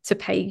people to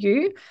pay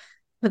you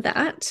for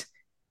that,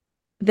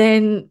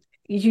 then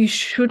you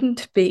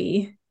shouldn't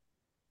be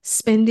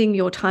spending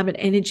your time and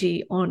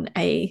energy on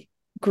a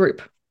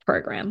group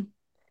program.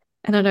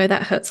 And I know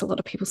that hurts a lot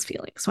of people's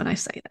feelings when I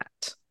say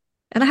that.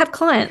 And I have We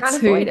can't clients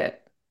avoid who it.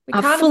 We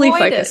are can't fully avoid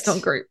focused it. on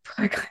group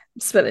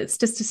programs, but it's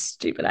just a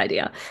stupid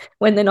idea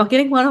when they're not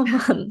getting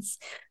one-on-ones,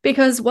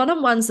 because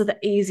one-on-ones are the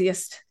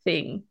easiest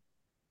thing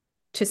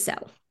to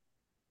sell.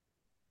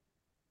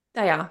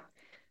 They are.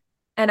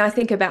 And I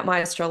think about my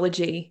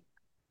astrology.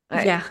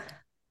 Yeah.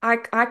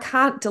 I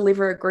can't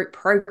deliver a group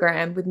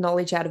program with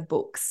knowledge out of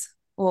books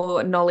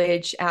or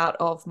knowledge out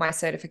of my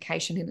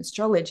certification in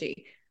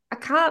astrology. I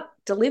can't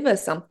deliver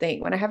something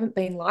when I haven't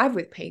been live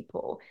with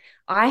people.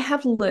 I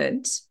have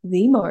learnt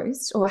the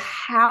most, or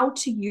how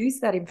to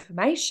use that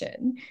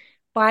information,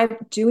 by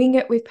doing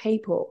it with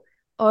people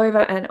over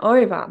and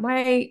over.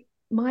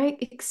 My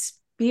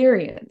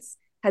experience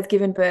has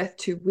given birth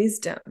to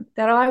wisdom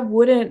that I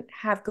wouldn't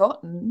have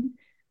gotten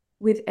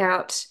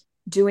without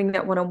doing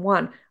that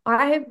one-on-one.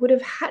 I would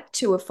have had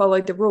to have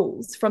followed the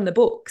rules from the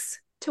books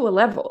to a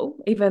level,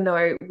 even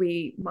though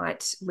we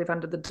might live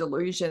under the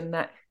delusion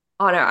that,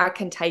 oh no, I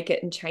can take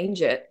it and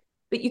change it.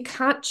 But you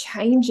can't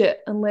change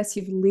it unless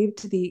you've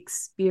lived the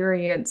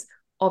experience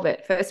of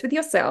it, first with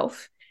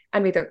yourself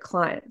and with your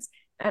clients.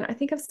 And I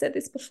think I've said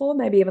this before,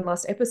 maybe even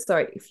last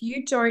episode. If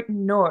you don't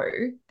know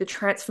the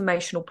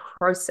transformational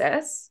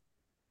process,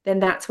 then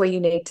that's where you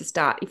need to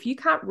start. If you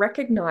can't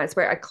recognize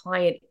where a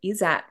client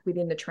is at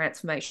within the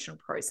transformational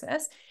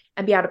process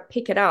and be able to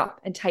pick it up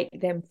and take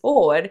them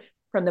forward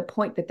from the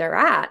point that they're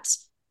at,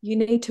 you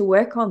need to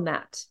work on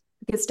that.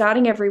 Because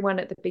starting everyone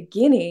at the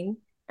beginning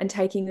and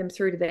taking them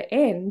through to the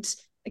end,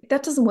 like,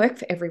 that doesn't work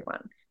for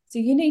everyone. So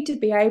you need to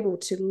be able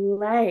to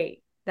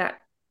lay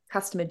that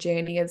customer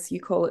journey, as you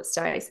call it,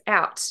 Stace,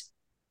 out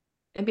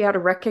and be able to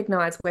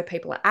recognize where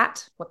people are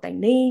at, what they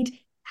need,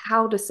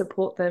 how to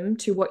support them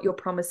to what you're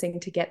promising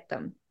to get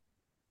them.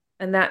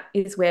 And that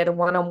is where the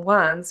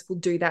one-on-ones will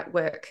do that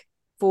work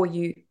for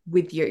you,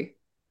 with you.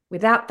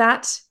 Without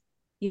that,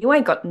 you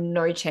ain't got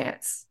no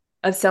chance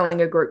of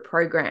selling a group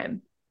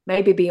program,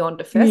 maybe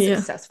beyond a first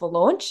successful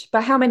launch.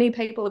 But how many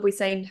people have we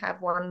seen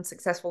have one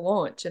successful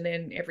launch and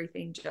then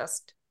everything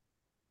just,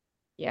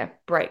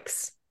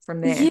 breaks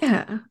from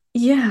there?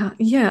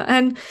 Yeah.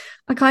 And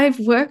like, I've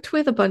worked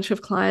with a bunch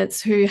of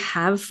clients who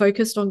have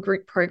focused on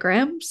group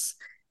programs,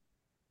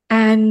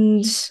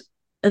 and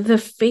the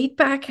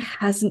feedback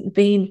hasn't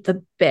been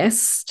the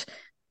best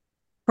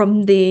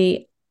from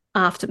the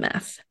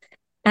aftermath.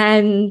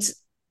 And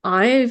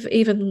I've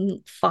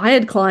even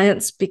fired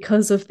clients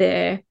because of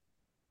their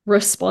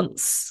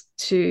response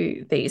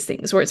to these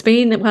things, where it's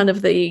been one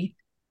of the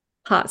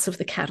parts of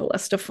the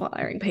catalyst of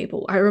firing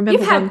people. I remember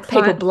You've had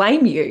people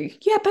blame you.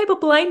 Yeah, people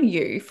blame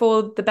you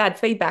for the bad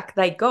feedback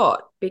they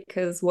got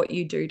because what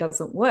you do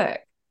doesn't work,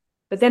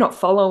 but they're not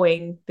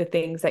following the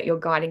things that you're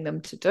guiding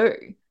them to do.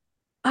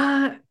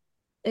 No,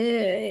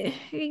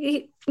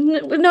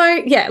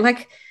 yeah,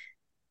 like,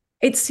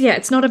 it's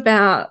not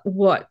about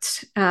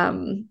what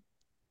I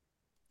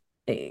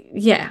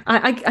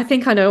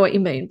think I know what you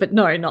mean, but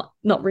no,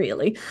 not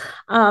really.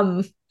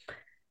 But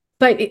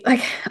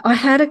like, I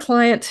had a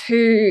client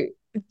who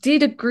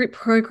did a group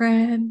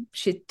program.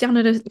 She'd done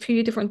it a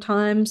few different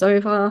times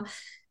over.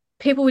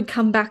 People would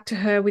come back to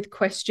her with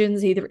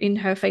questions, either in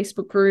her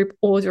Facebook group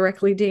or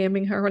directly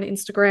DMing her on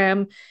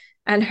Instagram.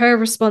 And her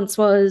response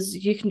was,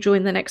 you can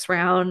join the next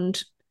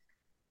round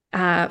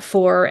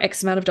for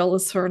X amount of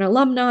dollars for an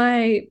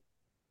alumni,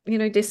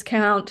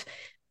 discount.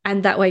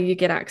 And that way you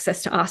get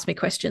access to ask me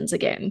questions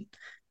again.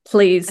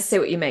 Please. I see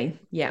what you mean.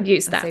 Yeah.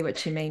 Use that. I see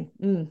what you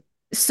mean.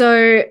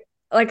 So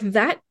like,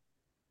 that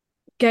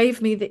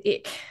gave me the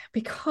ick,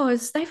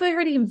 because they've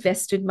already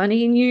invested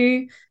money in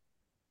you.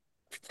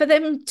 For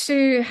them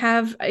to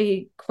have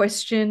a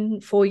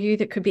question for you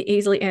that could be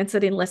easily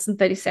answered in less than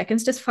 30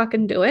 seconds, just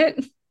fucking do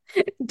it.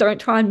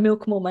 Don't try and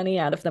milk more money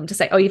out of them to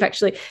say, oh,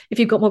 if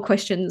you've got more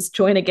questions,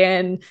 join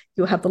again,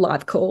 you'll have the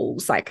live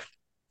calls. Like,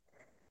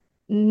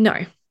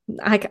 no.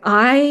 Like,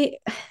 I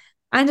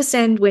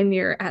understand when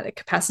you're at a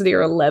capacity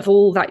or a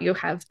level that you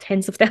have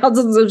tens of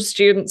thousands of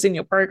students in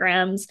your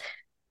programs,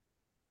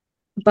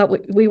 but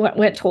we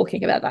weren't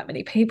talking about that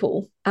many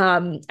people.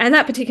 And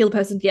that particular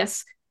person,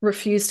 yes,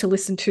 refused to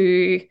listen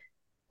to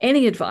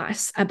any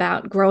advice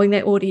about growing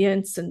their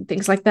audience and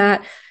things like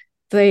that.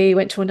 They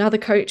went to another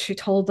coach who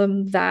told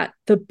them that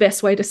the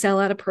best way to sell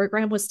out a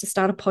program was to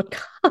start a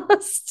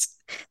podcast.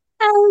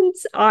 And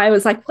I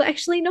was like, well,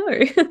 actually, no,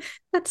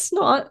 that's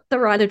not the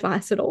right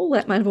advice at all.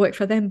 That might have worked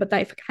for them, but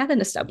they've had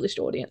an established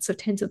audience of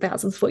tens of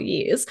thousands for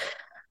years.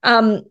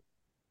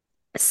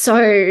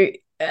 So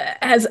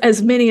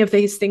as many of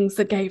these things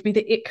that gave me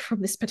the ick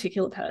from this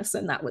particular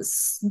person, that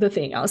was the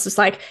thing. I was just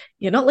like,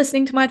 you're not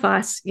listening to my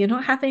advice. You're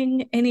not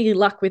having any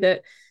luck with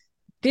it.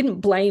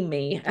 Didn't blame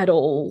me at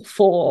all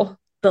for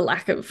the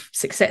lack of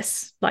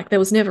success. Like there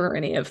was never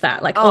any of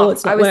that. Like, oh,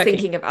 it's I not was working.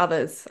 thinking of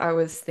others. I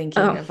was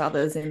thinking Oh, of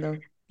others in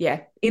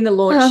the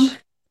launch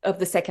of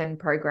the second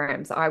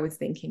programs I was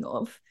thinking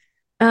of.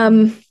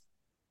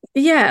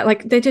 Yeah,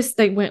 like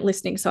they weren't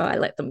listening, so I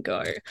let them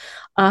go.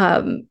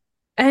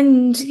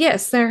 And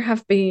yes, there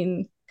have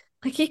been,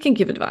 like, you can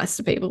give advice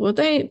to people, well,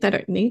 they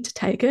don't need to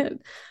take it.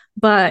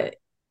 But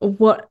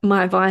what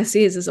my advice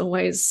is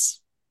always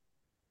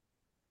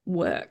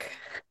work.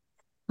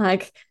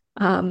 Like,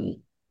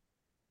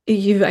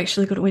 you've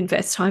actually got to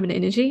invest time and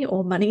energy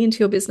or money into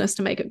your business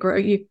to make it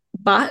grow.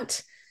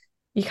 But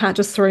you can't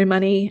just throw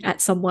money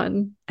at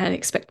someone and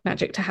expect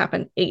magic to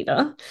happen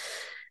either.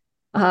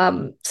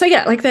 So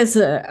yeah, like there's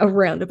a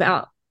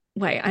roundabout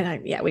way. I know,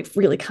 yeah, we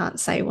really can't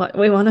say what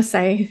we want to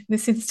say in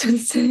this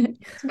instance.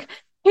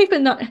 Keep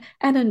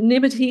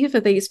anonymity for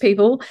these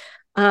people.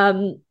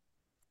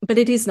 But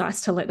it is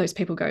nice to let those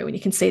people go when you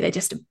can see they're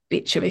just a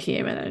bitch of a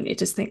human and you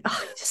just think,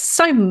 oh, you're just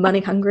so money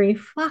hungry.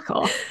 Fuck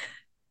off.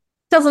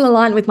 Doesn't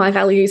align with my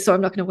values, so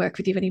I'm not going to work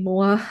with you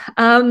anymore.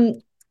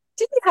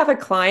 Did you have a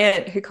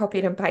client who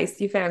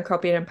you found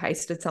copied and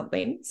pasted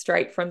something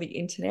straight from the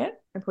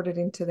internet and put it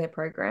into their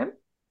program?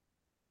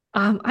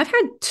 I've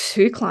had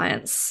 2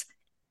 clients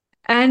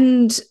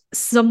and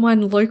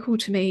someone local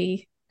to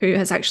me who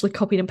has actually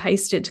copied and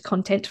pasted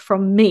content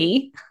from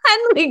me,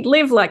 and we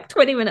live like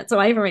 20 minutes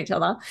away from each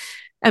other,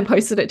 and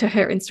posted it to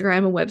her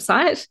Instagram and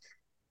website.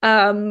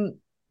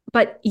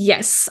 But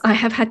yes, I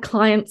have had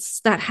clients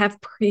that have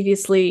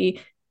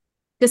previously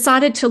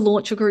decided to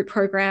launch a group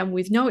program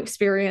with no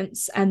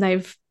experience, and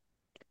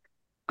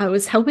I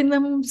was helping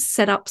them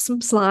set up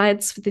some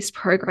slides for this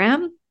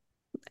program,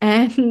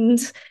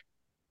 and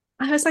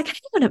I was like, hang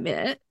on a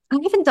minute, I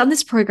haven't done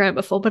this program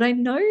before, but I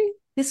know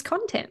this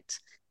content.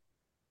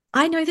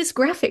 I know this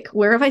graphic.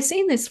 Where have I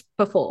seen this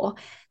before?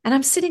 And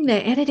I'm sitting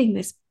there editing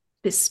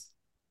this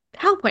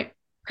PowerPoint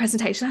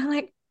presentation. I'm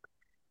like,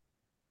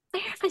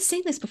 where have I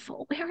seen this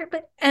before?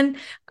 And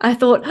I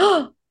thought,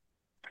 oh,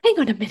 hang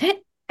on a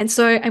minute. And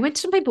so I went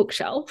to my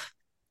bookshelf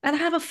and I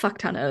have a fuck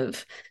ton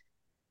of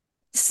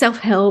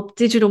self-help,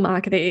 digital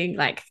marketing,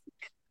 like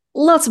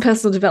lots of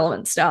personal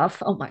development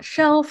stuff on my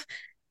shelf.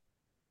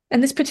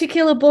 And this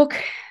particular book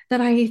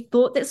that I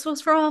thought this was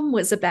from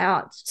was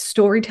about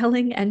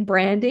storytelling and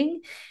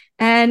branding.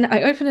 And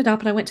I opened it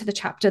up and I went to the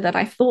chapter that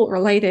I thought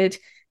related,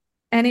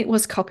 and it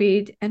was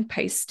copied and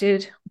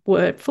pasted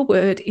word for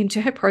word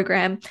into her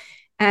program.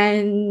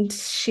 And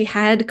she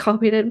had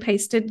copied and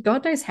pasted,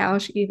 God knows how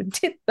she even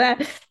did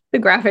that. The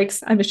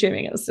graphics, I'm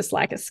assuming it was just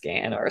like a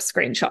scan or a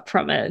screenshot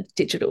from a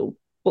digital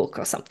book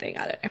or something.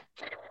 I don't know.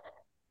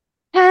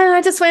 And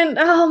I just went,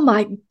 oh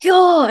my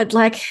God,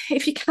 like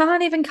if you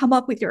can't even come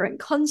up with your own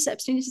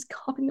concepts and you're just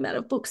copying them out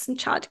of books and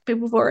charging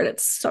people for it,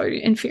 it's so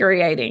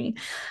infuriating.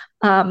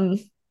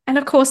 And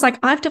of course, like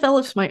I've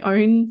developed my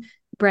own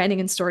branding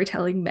and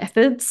storytelling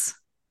methods,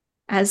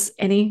 as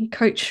any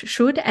coach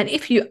should. And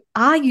if you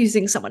are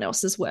using someone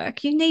else's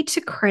work, you need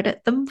to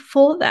credit them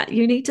for that.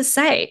 You need to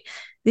say,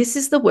 this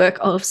is the work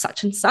of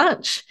such and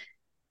such,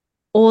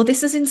 or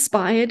this is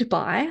inspired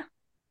by,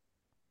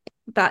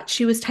 that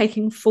she was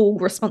taking full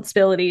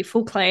responsibility,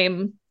 full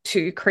claim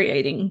to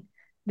creating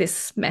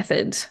this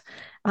method.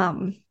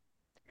 So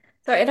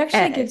it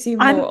actually gives you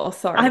more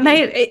authority.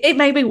 It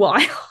made me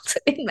wild.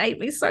 It made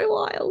me so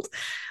wild.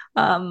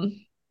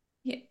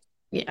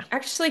 Yeah.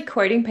 Actually,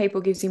 quoting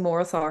people gives you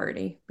more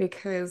authority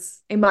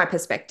because, in my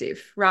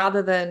perspective,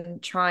 rather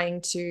than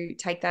trying to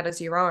take that as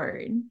your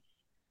own,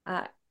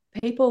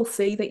 people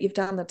see that you've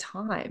done the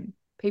time.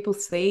 People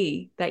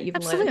see that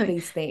you've learned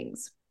these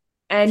things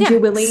and you're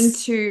willing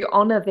to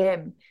honor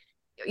them.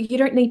 You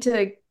don't need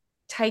to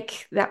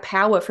take that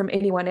power from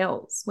anyone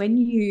else. When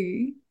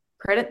you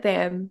credit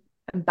them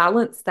and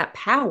balance that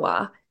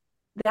power,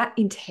 that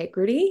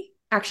integrity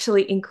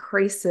actually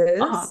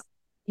increases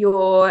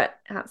your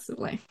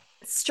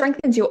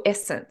strengthens your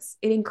essence.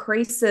 It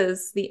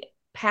increases the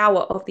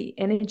power of the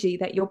energy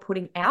that you're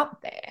putting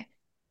out there.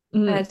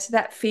 And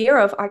that fear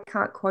of I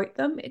can't quote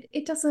them,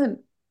 it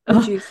doesn't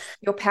reduce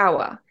your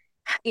power.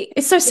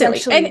 It's so silly.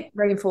 It actually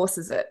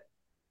reinforces it.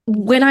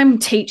 When I'm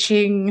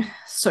teaching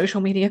social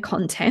media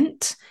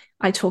content,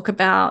 I talk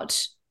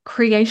about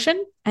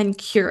creation and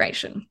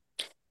curation.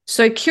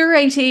 So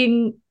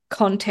curating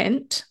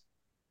content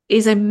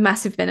is a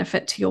massive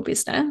benefit to your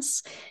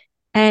business.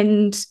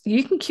 And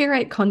you can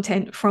curate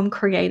content from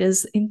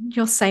creators in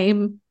your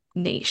same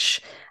niche,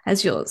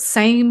 as your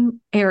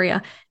same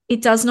area.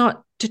 It does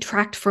not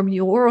detract from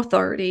your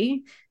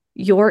authority,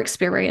 your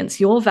experience,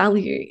 your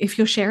value if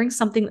you're sharing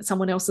something that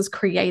someone else has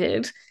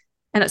created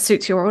and it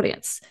suits your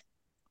audience.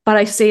 But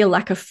I see a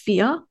lack of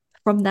fear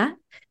from that.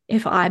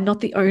 If I'm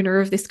not the owner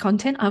of this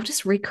content, I'll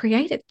just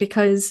recreate it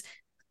because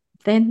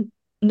then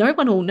no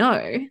one will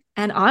know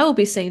and I will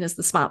be seen as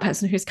the smart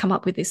person who's come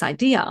up with this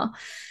idea.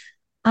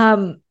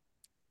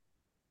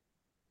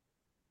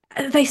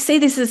 they see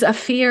this as a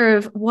fear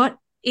of, what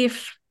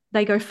if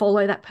they go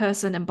follow that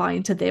person and buy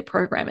into their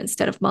program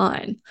instead of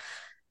mine?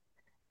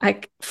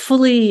 Like,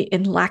 fully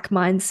in lack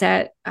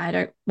mindset. I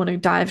don't want to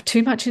dive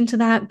too much into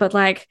that, but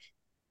like,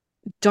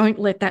 don't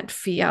let that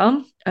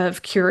fear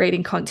of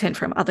curating content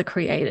from other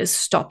creators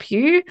stop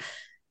you,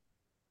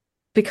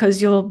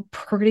 because you're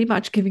pretty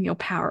much giving your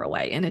power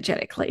away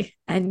energetically,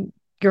 and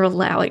you're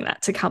allowing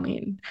that to come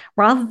in,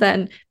 rather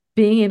than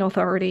being in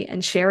authority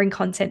and sharing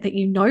content that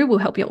you know will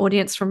help your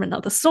audience from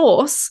another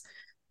source.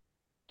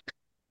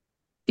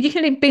 You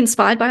can be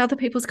inspired by other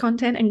people's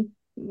content and,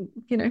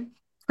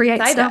 create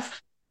Say stuff,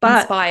 that.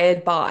 but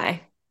Inspired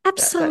by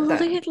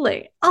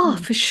absolutely. Oh,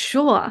 for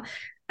sure.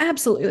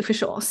 Absolutely, for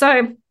sure.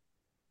 So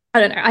I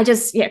don't know. I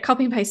just,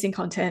 copy and pasting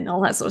content,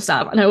 all that sort of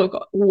stuff. I know we've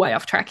got way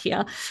off track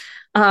here.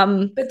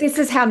 But this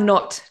is how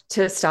not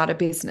to start a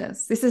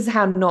business. This is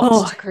how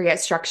not to create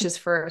structures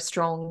for a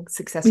strong,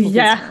 successful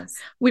business.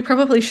 We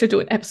probably should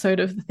do an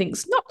episode of the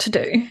things not to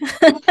do,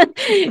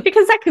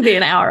 because that could be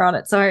an hour on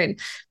its own.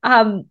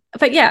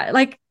 But yeah,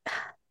 like,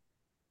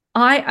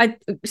 I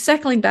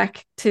circling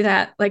back to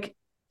that, like,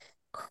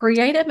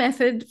 create a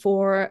method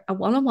for a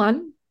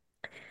one-on-one,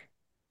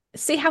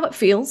 see how it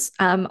feels.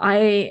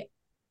 I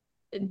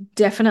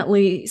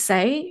definitely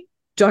say,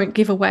 don't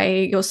give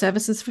away your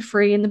services for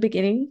free in the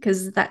beginning,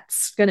 because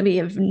that's going to be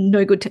of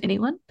no good to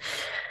anyone.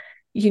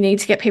 You need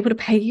to get people to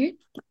pay you.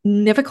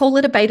 Never call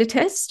it a beta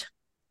test.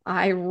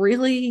 I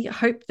really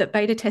hope that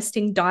beta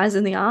testing dies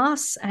in the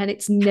ass and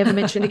it's never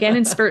mentioned again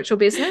in spiritual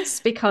business,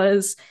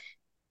 because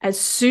as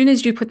soon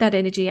as you put that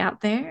energy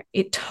out there,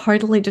 it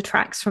totally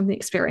detracts from the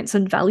experience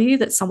and value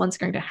that someone's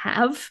going to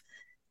have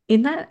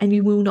in that, and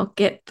you will not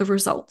get the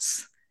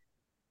results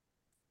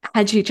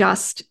had you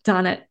just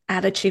done it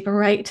at a cheaper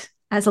rate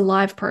as a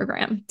live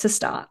program to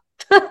start.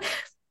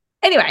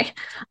 Anyway,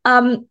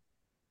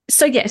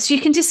 so yes, you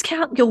can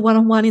discount your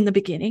one-on-one in the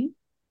beginning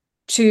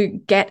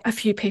to get a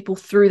few people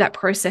through that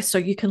process, so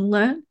you can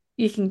learn,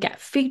 you can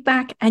get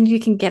feedback, and you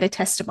can get a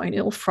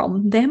testimonial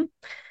from them.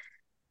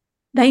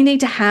 They need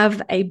to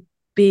have a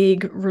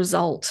big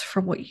result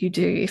from what you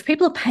do. If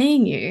people are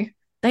paying you,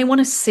 they want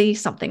to see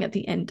something at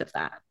the end of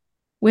that,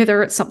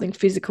 whether it's something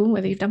physical,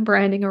 whether you've done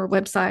branding or a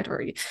website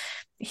or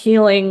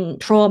healing,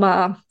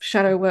 trauma,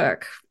 shadow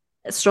work,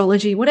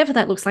 astrology, whatever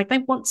that looks like. They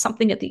want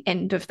something at the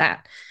end of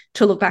that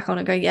to look back on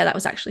and go, yeah, that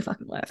was actually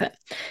fucking worth it.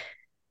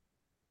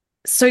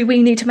 So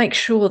we need to make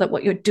sure that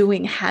what you're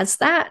doing has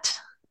that,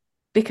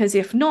 because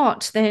if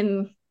not,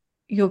 then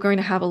you're going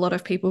to have a lot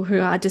of people who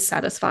are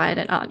dissatisfied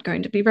and aren't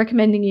going to be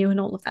recommending you and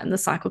all of that, and the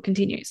cycle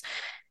continues.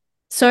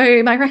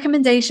 So my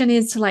recommendation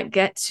is to like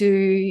get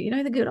to,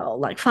 the good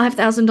old like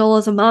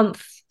 $5,000 a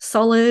month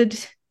solid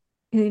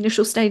in the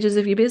initial stages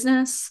of your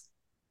business.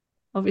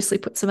 Obviously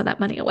put some of that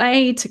money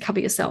away to cover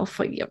yourself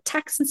for your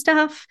tax and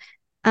stuff.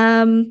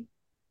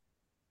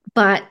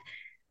 But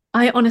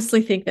I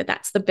honestly think that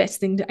that's the best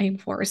thing to aim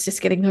for, is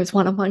just getting those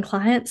one-on-one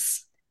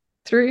clients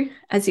through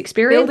as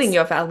experience. Building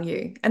your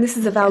value. And this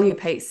is a value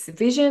piece.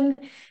 Vision,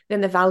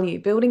 then the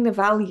value, building the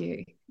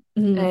value.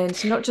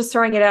 And not just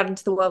throwing it out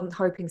into the world and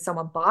hoping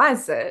someone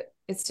buys it.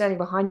 It's standing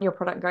behind your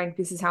product going,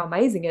 this is how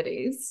amazing it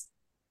is.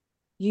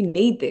 You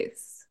need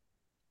this.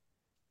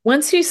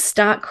 Once you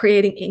start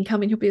creating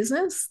income in your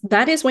business,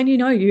 that is when you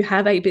know you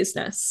have a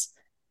business.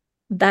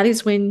 That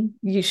is when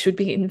you should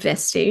be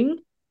investing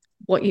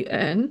what you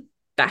earn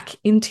back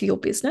into your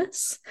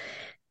business.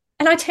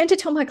 And I tend to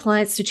tell my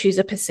clients to choose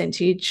a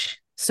percentage.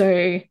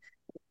 So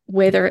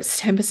whether it's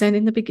 10%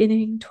 in the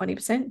beginning,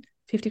 20%,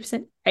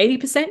 50%,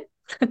 80%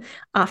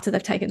 after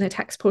they've taken their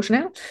tax portion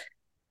out,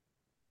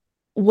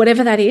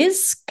 whatever that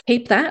is,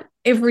 keep that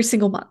every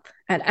single month.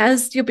 And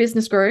as your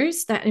business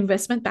grows, that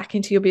investment back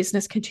into your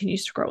business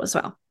continues to grow as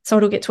well. So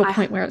it'll get to a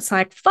point where it's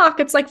like, fuck,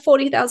 it's like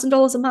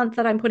 $40,000 a month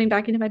that I'm putting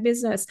back into my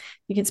business.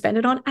 You can spend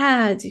it on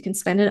ads. You can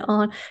spend it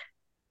on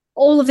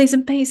all of these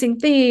amazing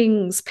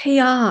things,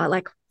 PR,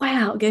 like,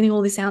 wow, getting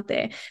all this out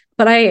there.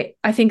 But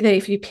I think that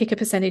if you pick a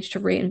percentage to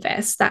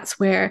reinvest, that's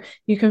where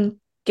you can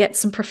get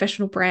some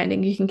professional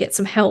branding. You can get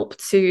some help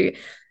to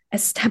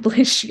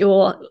establish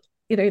your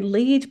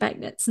lead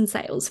magnets and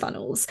sales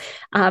funnels.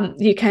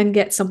 You can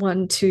get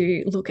someone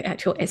to look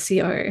at your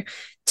SEO,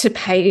 to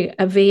pay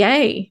a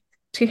VA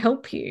to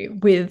help you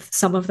with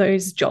some of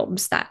those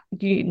jobs that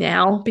you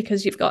now,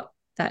 because you've got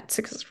that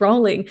success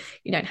rolling,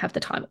 you don't have the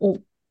time or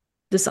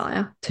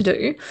desire to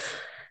do.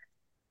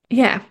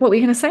 Yeah, what were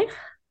you going to say?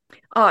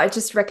 Oh, I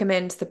just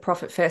recommend the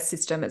Profit First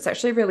system. It's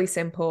actually really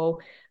simple.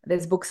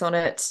 There's books on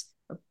it.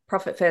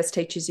 Profit First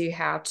teaches you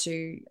how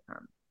to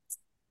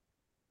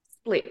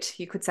split,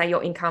 you could say,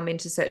 your income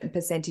into certain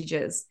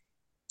percentages,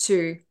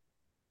 to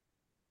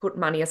put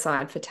money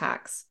aside for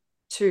tax,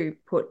 to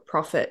put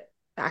profit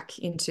back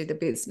into the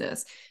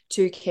business,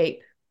 to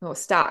keep or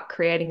start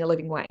creating a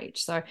living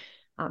wage. So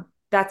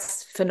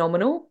that's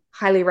phenomenal.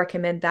 Highly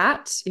recommend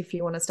that if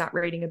you want to start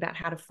reading about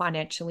how to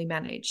financially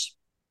manage.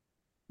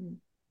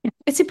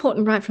 It's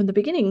important right from the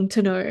beginning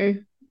to know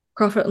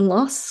profit and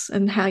loss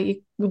and how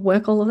you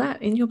work all of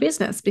that in your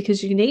business,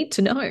 because you need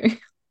to know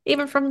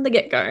even from the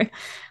get-go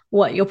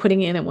what you're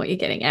putting in and what you're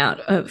getting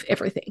out of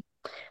everything.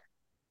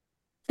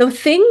 The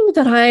thing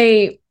that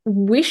I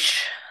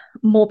wish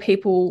more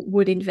people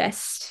would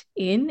invest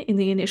in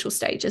the initial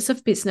stages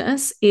of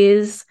business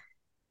is,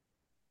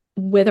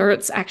 whether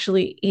it's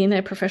actually in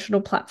a professional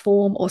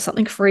platform or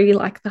something free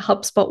like the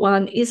HubSpot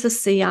one, is a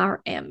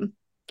CRM.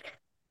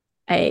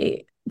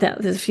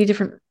 There's a few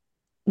different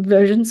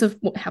versions of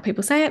how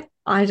people say it.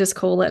 I just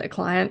call it a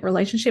client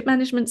relationship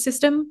management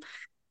system.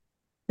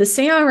 The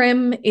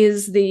CRM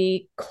is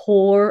the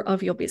core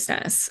of your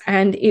business,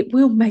 and it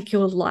will make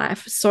your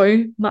life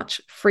so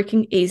much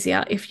freaking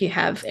easier if you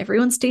have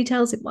everyone's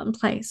details in one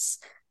place.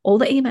 All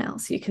the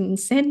emails, you can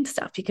send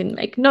stuff, you can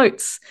make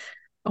notes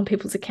on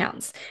people's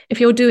accounts.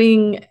 If you're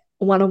doing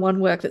one-on-one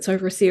work that's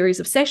over a series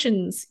of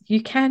sessions,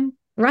 you can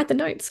write the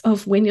notes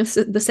of when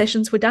the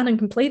sessions were done and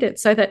completed,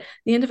 so that at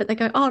the end of it, they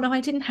go, oh, no,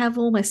 I didn't have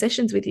all my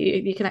sessions with you.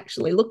 You can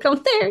actually look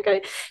on there and go,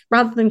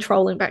 rather than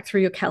trolling back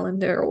through your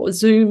calendar or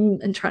Zoom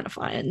and trying to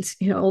find,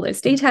 all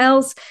those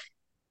details.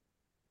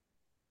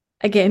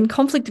 Again,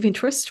 conflict of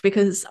interest,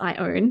 because I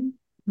own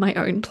my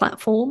own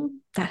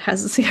platform that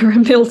has a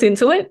CRM built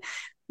into it.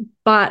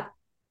 But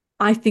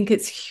I think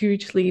it's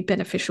hugely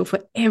beneficial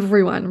for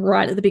everyone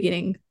right at the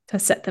beginning to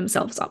set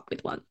themselves up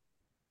with one.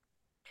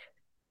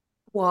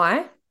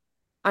 Why?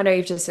 I know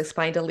you've just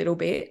explained a little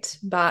bit,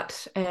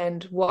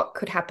 and what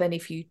could happen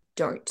if you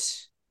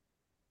don't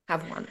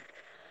have one?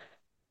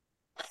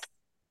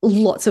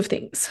 Lots of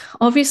things.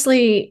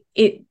 Obviously,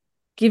 it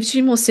gives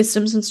you more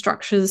systems and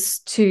structures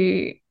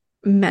to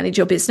manage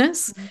your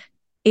business. Mm-hmm.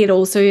 It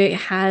also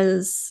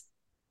has,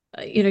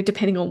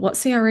 depending on what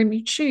CRM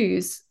you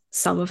choose,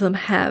 some of them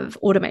have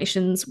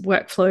automations,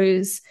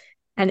 workflows,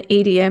 and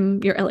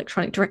EDM, your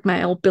electronic direct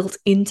mail, built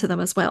into them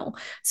as well.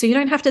 So you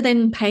don't have to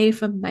then pay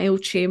for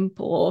MailChimp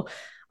or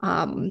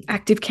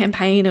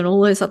ActiveCampaign and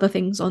all those other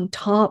things on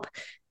top.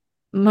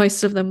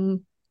 Most of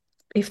them,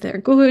 if they're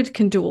good,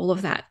 can do all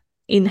of that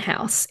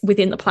in-house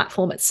within the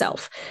platform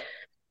itself.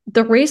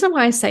 The reason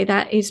why I say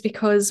that is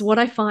because what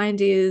I find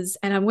is,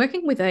 and I'm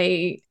working with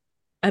a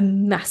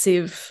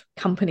massive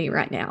company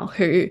right now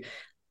who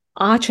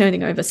are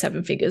churning over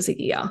 7 figures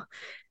a year,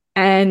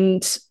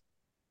 and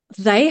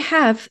they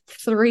have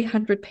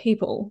 300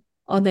 people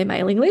on their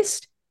mailing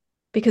list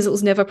because it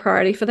was never a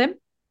priority for them.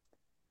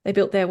 They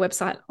built their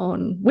website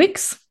on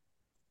Wix,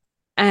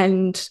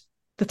 and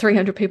the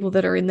 300 people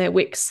that are in their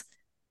Wix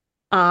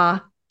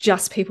are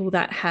just people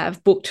that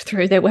have booked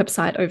through their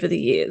website over the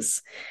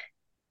years.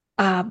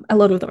 A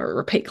lot of them are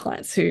repeat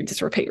clients who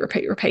just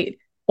repeat.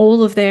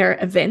 All of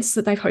their events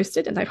that they've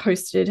hosted, and they've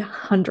hosted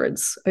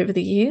hundreds over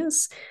the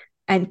years,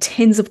 and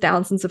tens of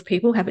thousands of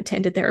people have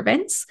attended their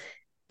events.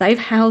 They've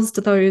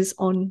housed those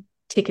on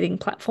ticketing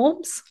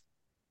platforms,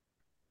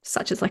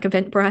 such as like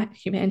Eventbrite,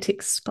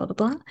 Humantix, blah, blah,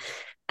 blah.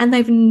 And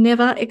they've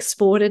never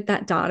exported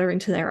that data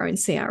into their own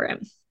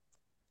CRM.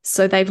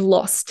 So they've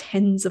lost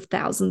tens of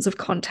thousands of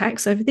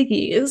contacts over the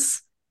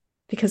years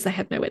because they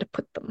have nowhere to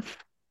put them.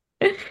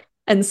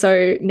 And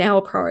so now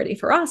a priority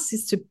for us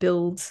is to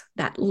build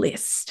that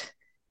list.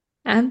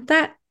 And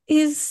that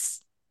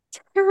is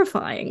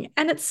terrifying.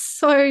 And it's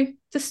so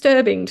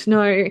disturbing to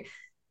know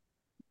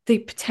the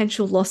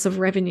potential loss of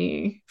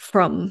revenue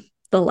from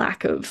the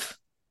lack of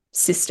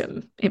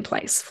system in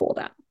place for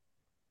that.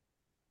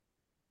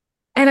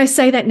 And I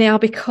say that now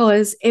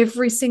because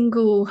every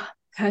single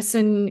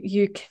person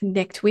you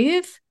connect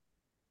with,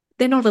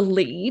 they're not a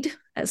lead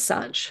as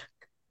such,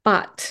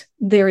 but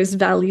there is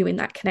value in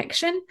that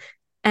connection.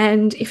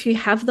 And if you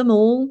have them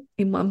all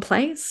in one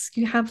place,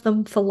 you have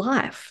them for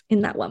life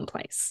in that one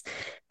place.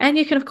 And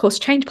you can, of course,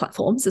 change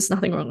platforms. There's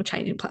nothing wrong with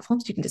changing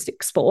platforms. You can just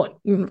export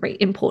and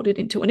re-import it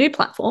into a new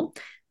platform.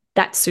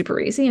 That's super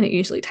easy, and it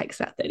usually takes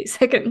about 30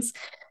 seconds.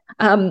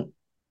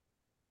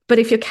 But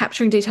if you're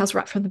capturing details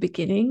right from the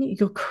beginning,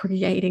 you're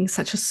creating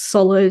such a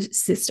solid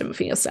system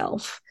for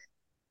yourself.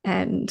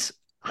 And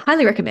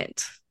highly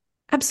recommend,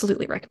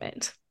 absolutely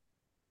recommend.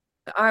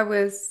 I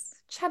was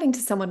chatting to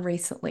someone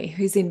recently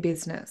who's in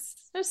business,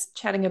 just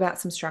chatting about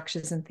some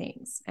structures and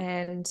things.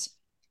 And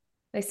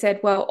they said,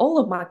 well, all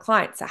of my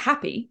clients are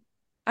happy.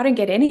 I don't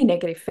get any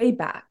negative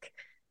feedback.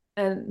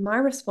 And my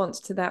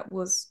response to that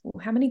was,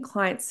 well, how many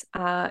clients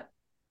are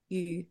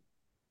you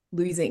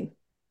losing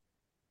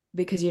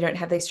because you don't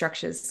have these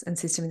structures and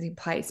systems in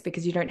place,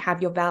 because you don't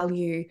have your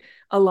value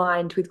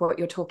aligned with what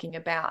you're talking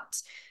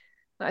about?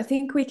 I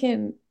think we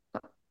can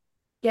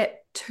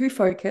get too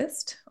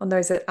focused on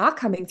those that are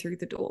coming through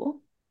the door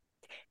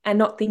and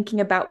not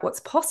thinking about what's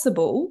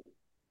possible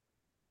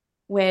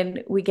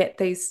when we get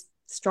these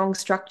strong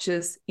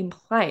structures in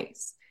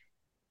place.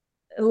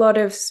 A lot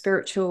of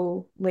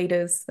spiritual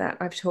leaders that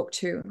I've talked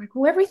to are like,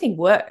 well, everything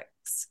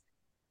works.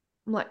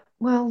 I'm like,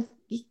 well,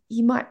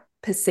 you might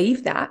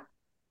perceive that.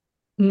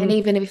 And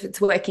even if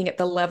it's working at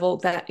the level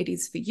that it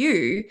is for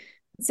you,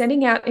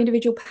 sending out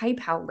individual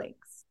PayPal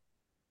links,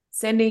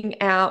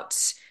 sending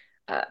out,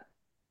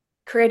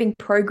 creating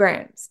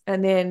programs,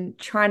 and then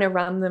trying to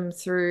run them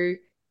through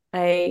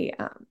a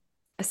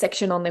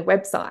section on their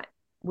website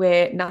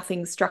where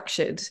nothing's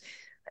structured.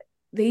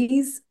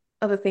 These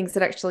are the things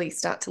that actually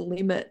start to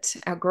limit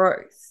our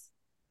growth.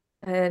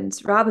 And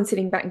rather than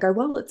sitting back and go,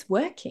 well, it's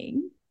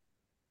working,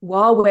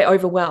 while we're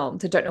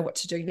overwhelmed and don't know what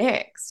to do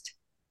next.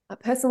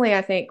 Personally,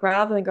 I think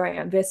rather than going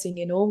out investing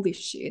in all this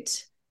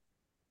shit,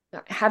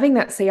 having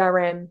that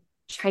CRM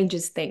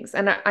changes things.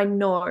 And I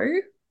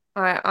know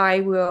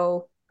I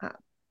will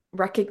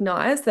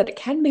recognize that it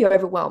can be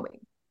overwhelming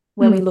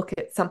when we look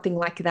at something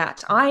like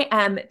that. I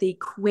am the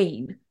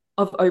queen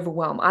of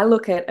overwhelm. I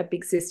look at a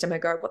big system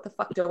and go, what the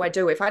fuck do I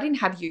do? If I didn't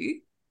have you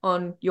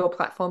on your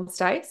platform,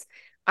 Stace,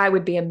 I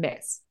would be a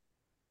mess.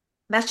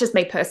 That's just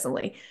me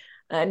personally.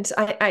 And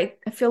I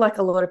feel like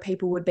a lot of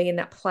people would be in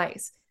that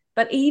place.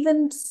 But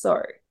even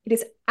so, it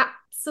is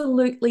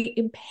absolutely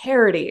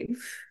imperative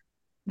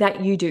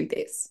that you do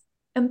this.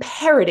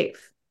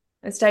 Imperative.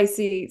 As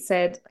Stacey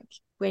said,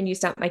 when you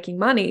start making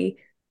money,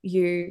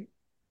 you're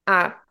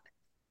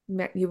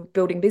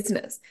building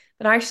business.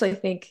 But I actually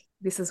think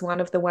this is one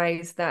of the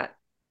ways that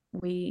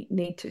we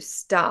need to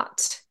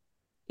start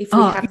if we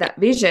have that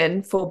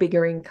vision for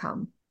bigger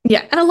income.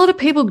 Yeah, and a lot of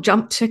people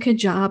jump to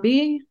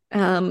Kajabi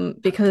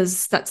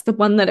because that's the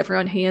one that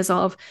everyone hears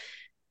of.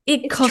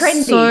 It's costs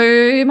trendy.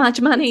 So much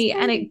money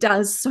and it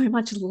does so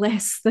much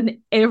less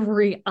than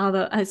every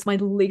other. It's my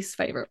least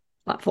favorite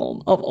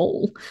platform of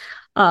all.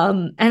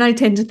 And I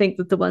tend to think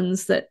that the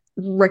ones that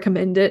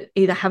recommend it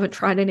either haven't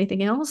tried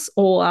anything else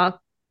or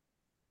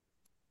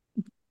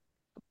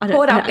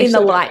caught up in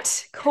the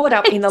light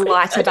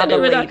of other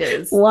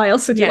leaders. Why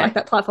else would you like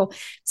that platform?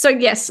 So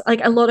yes, like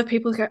a lot of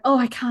people go, oh,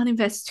 I can't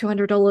invest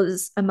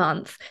 $200 a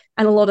month.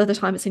 And a lot of the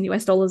time it's in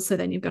US dollars. So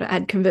then you've got to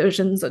add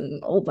conversions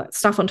and all that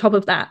stuff on top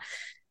of that.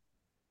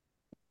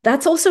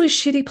 That's also a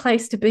shitty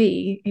place to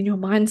be in your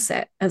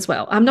mindset as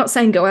well. I'm not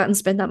saying go out and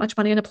spend that much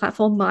money on a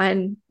platform.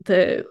 Mine,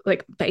 the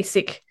like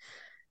basic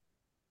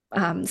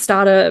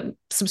starter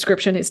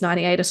subscription is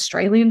 98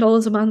 Australian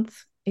dollars a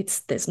month.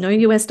 There's no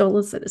US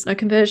dollars, so there's no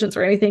conversions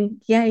or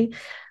anything. Yay.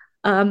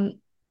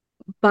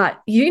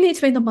 But you need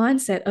to be in the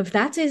mindset of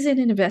that is an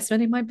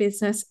investment in my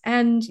business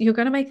and you're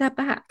going to make that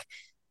back.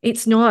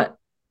 It's not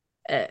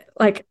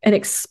like an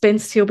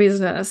expense to your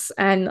business.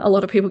 And a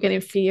lot of people get in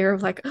fear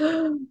of like,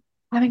 oh,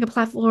 having a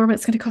platform,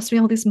 it's going to cost me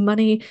all this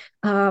money.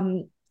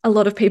 A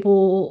lot of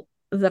people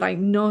that I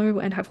know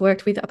and have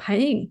worked with are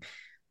paying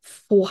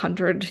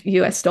 $400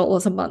 US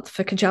a month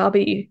for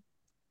Kajabi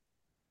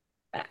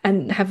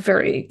and have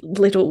very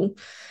little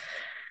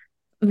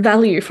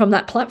value from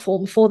that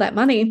platform for that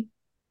money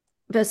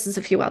versus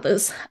a few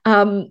others.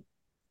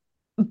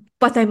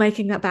 But they're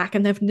making that back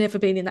and they've never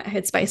been in that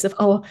headspace of,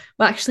 oh,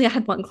 well, actually I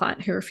had one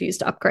client who refused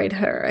to upgrade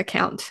her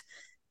account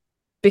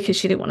because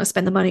she didn't want to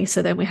spend the money.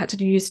 So then we had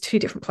to use 2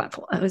 different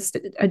platforms. It was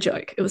a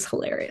joke. It was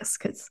hilarious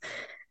because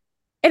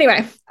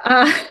anyway,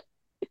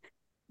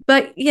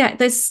 but yeah,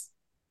 there's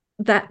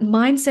that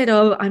mindset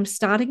of I'm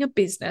starting a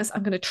business.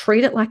 I'm going to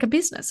treat it like a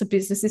business. A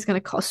business is going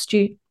to cost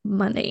you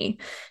money.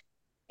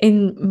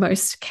 In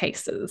most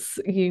cases,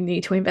 you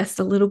need to invest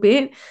a little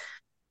bit.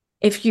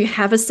 If you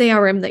have a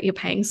CRM that you're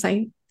paying,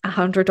 say,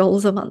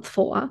 $100 a month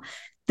for,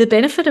 the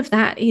benefit of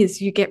that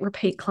is you get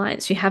repeat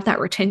clients. You have that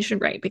retention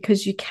rate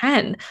because you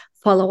can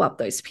follow up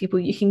those people.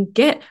 You can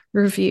get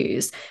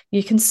reviews.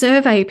 You can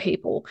survey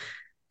people.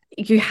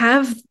 You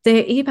have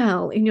their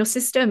email in your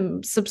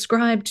system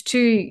subscribed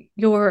to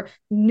your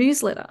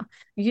newsletter.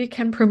 You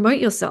can promote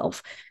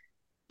yourself.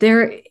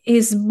 There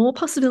is more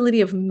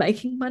possibility of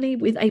making money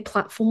with a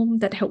platform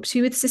that helps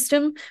you with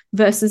system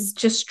versus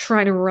just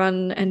trying to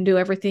run and do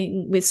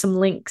everything with some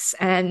links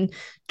and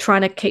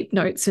trying to keep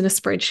notes in a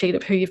spreadsheet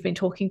of who you've been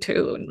talking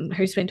to and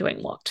who's been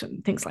doing what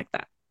and things like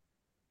that.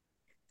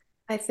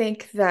 I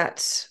think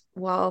that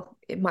while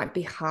it might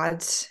be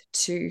hard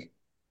to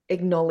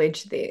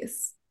acknowledge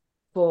this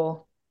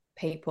for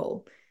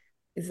people,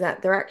 is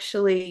that they're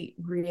actually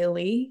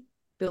really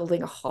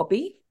building a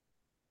hobby,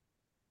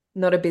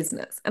 not a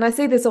business. And I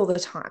see this all the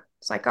time.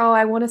 It's like, oh,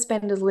 I want to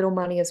spend as little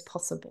money as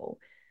possible.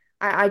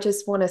 I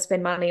just want to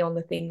spend money on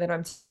the thing that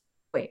I'm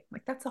doing.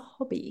 Like, that's a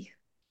hobby.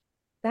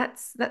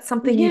 That's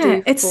something you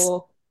do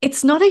for.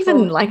 It's not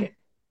even like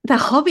the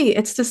hobby.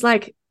 It's just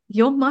like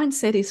your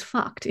mindset is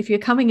fucked. If you're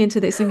coming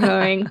into this and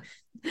going,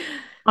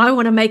 I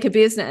want to make a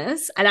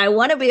business and I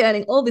want to be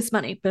earning all this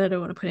money, but I don't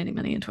want to put any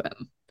money into it.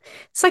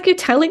 It's like you're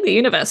telling the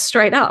universe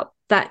straight up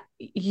that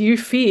you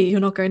fear you're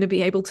not going to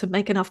be able to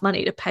make enough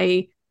money to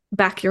pay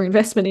back your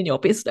investment in your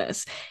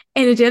business.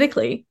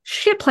 Energetically,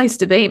 shit place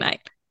to be, mate.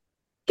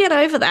 Get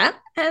over that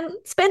and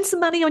spend some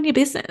money on your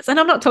business. And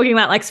I'm not talking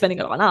about like spending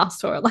it on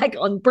us or like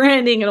on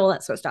branding and all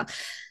that sort of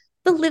stuff.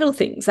 The little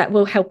things that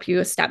will help you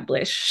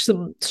establish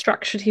some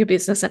structure to your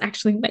business and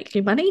actually make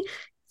you money.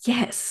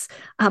 Yes.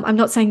 I'm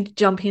not saying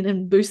jump in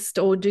and boost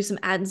or do some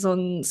ads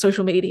on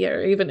social media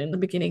or even in the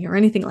beginning or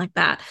anything like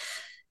that.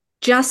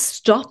 Just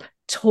stop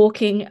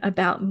talking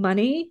about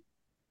money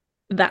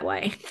that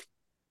way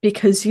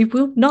because you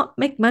will not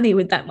make money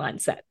with that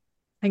mindset.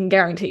 I can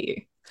guarantee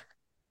you.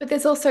 But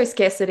there's also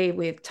scarcity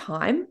with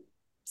time,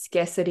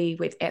 scarcity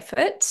with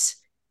effort.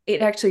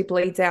 it actually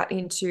bleeds out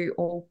into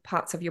all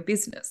parts of your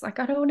business. Like,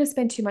 I don't want to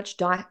spend too much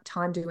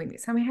time doing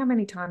this. I mean, how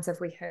many times have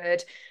we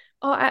heard,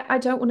 oh, I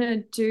don't want to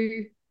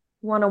do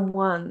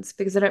one-on-ones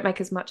because I don't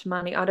make as much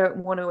money. I don't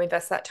want to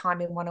invest that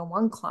time in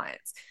one-on-one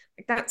clients.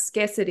 Like, that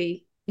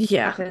scarcity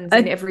Yeah. happens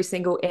in every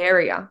single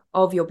area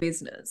of your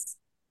business.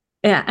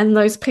 Yeah, and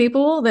those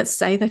people that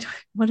say they don't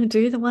want to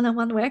do the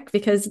one-on-one work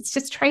because it's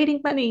just trading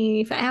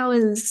money for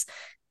hours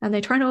and they're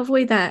trying to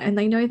avoid that and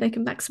they know they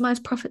can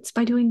maximize profits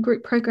by doing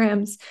group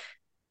programs,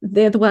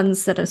 they're the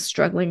ones that are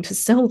struggling to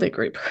sell their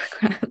group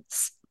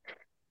programs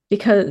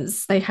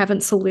because they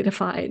haven't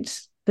solidified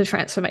the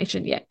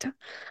transformation yet.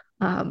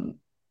 You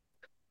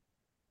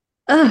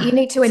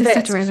need to it's such a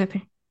invest. random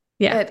thing.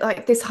 Yeah.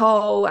 Like this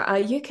whole,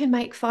 you can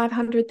make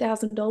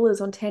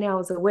 $500,000 on 10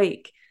 hours a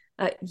week.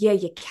 Yeah,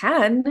 you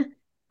can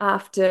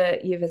after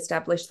you've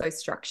established those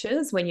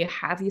structures, when you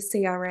have your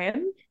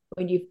CRM,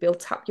 when you've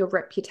built up your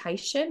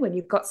reputation, when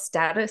you've got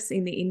status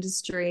in the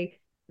industry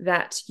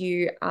that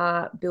you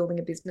are building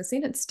a business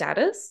in. And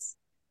status,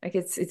 like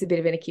it's a bit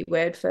of an icky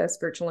word for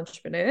spiritual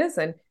entrepreneurs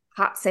and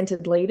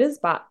heart-centered leaders,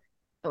 but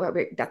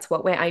that's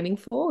what we're aiming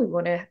for. We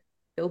want to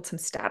build some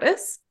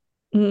status.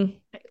 Mm.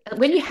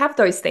 When you have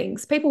those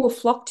things, people will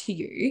flock to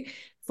you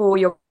for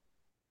your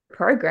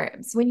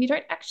programs when you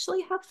don't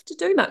actually have to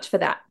do much for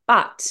that,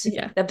 but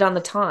they've done the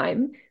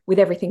time with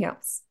everything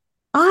else.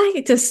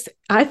 I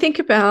think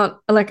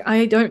about, like,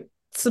 I don't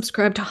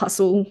subscribe to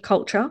hustle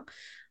culture,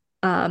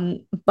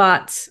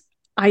 but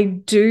I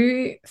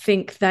do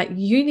think that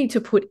you need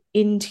to put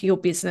into your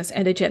business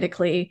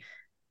energetically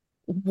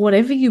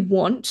whatever you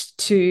want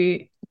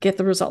to get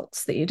the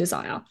results that you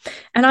desire.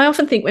 And I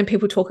often think when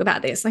people talk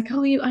about this, like,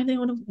 oh, you only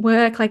want to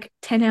work like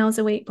 10 hours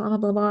a week, blah, blah,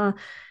 blah, blah.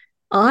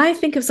 I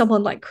think of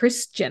someone like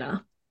Kris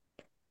Jenner.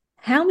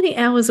 How many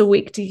hours a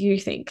week do you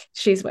think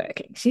she's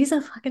working? She's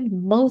a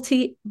fucking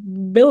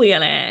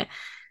multi-billionaire.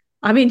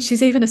 I mean,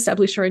 she's even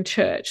established her own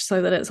church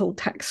so that it's all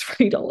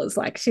tax-free dollars.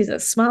 Like, she's a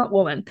smart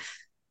woman.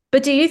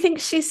 But do you think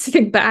she's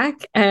sitting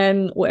back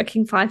and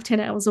working 5-10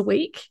 hours a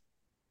week?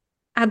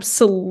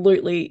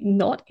 Absolutely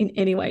not, in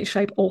any way,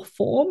 shape, or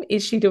form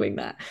is she doing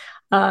that.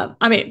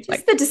 I mean, just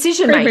like the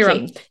decision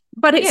making.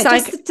 But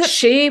it's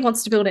she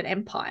wants to build an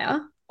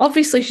empire.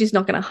 Obviously, she's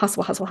not going to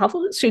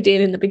hustle. She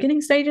did in the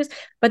beginning stages.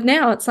 But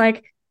now it's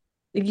like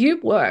you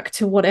work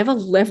to whatever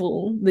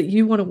level that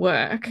you want to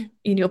work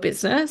in your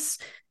business.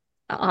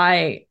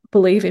 I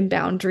believe in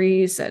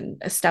boundaries and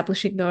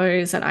establishing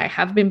those. And I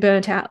have been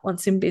burnt out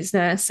once in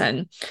business.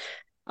 And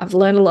I've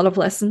learned a lot of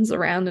lessons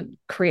around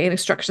creating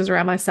structures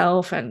around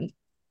myself. And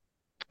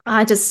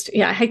I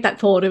hate that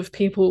thought of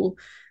people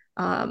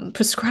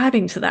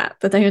prescribing to that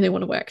they only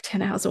want to work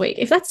 10 hours a week.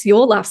 If that's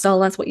your lifestyle,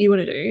 that's what you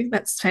want to do,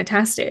 that's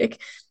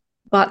fantastic.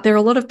 But there are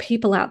a lot of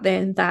people out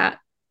there that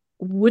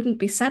wouldn't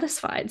be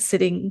satisfied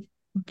sitting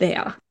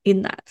there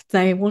in that.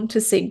 They want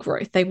to see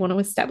growth. They want to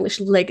establish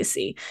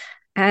legacy.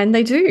 And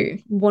they do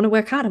want to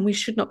work hard. And we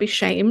should not be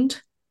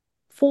shamed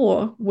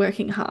for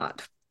working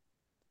hard.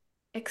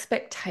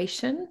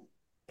 Expectation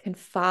can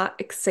far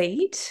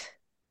exceed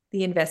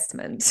the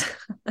investment.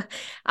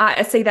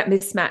 I see that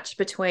mismatch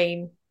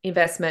between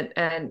investment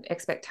and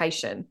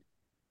expectation.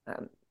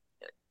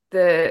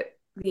 The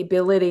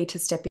ability to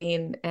step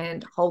in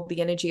and hold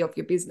the energy of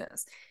your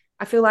business.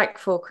 I feel like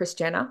for Kris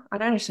Jenner, I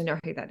don't actually know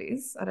who that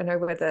is. I don't know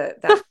whether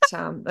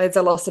that there's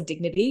a loss of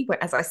dignity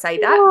as I say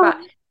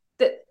that,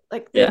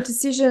 but the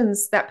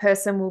decisions that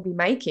person will be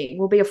making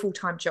will be a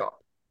full-time job.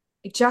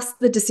 Just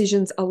the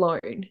decisions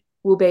alone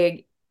will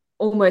be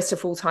almost a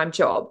full-time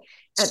job.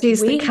 And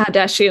she's the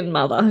Kardashian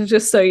mother,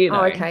 just so you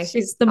know. Oh, okay.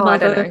 She's the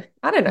mother.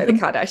 I don't know the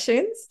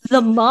Kardashians.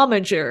 The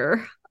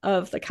momager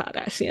of the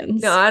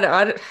Kardashians. No,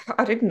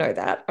 I didn't know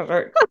that. I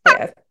don't.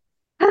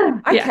 Yeah.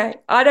 Okay.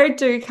 I don't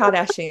do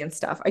Kardashian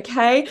stuff.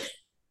 Okay.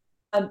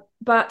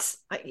 But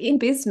in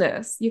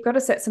business, you've got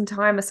to set some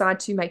time aside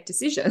to make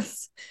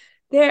decisions.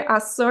 There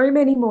are so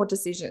many more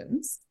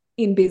decisions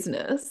in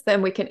business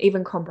than we can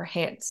even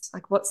comprehend.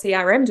 Like, what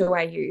CRM do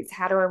I use?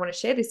 How do I want to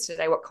share this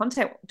today? What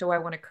content do I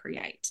want to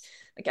create?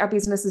 Like, our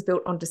business is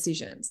built on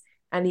decisions,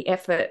 and the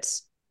effort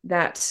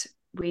that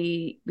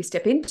we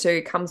step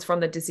into comes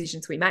from the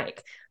decisions we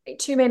make.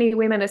 Too many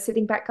women are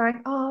sitting back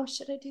going, oh,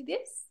 should I do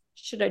this?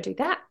 Should I do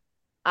that?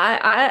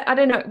 I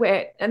don't know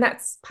where. And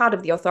that's part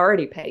of the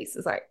authority piece,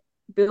 is like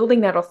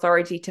building that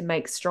authority to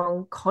make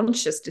strong,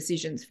 conscious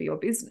decisions for your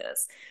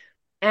business,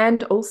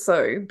 and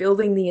also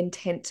building the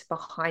intent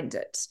behind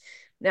it.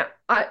 Now,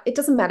 it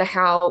doesn't matter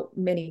how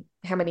many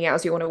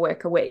hours you want to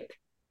work a week.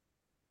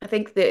 I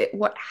think that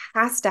what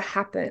has to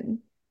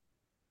happen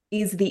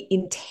is the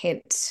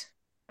intent.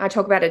 I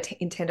talk about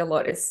intent a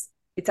lot. It's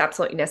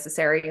absolutely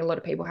necessary. A lot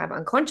of people have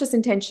unconscious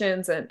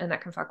intentions, and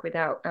that can fuck with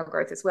our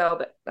growth as well,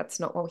 but that's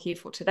not what we're here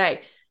for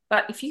today.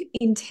 But if you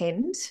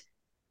intend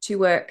to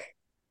work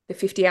the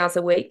 50 hours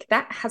a week,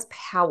 that has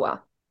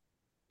power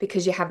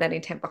because you have that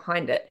intent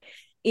behind it.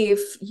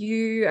 If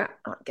you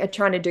are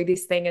trying to do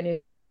this thing and you're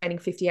spending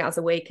 50 hours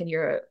a week and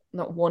you're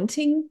not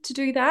wanting to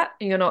do that,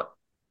 and you're not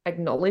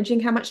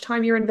acknowledging how much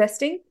time you're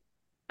investing,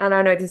 and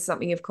I know this is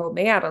something you've called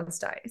me out on,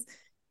 Stace,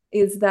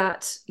 is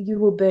that you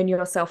will burn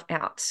yourself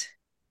out.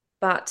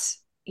 But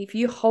if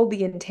you hold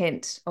the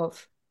intent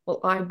of, well,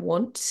 I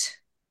want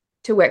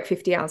to work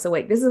 50 hours a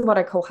week, this is what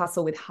I call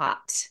hustle with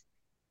heart.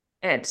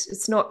 And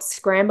it's not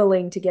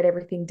scrambling to get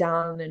everything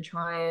done and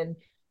try and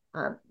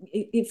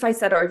face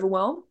that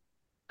overwhelm.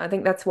 I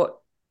think that's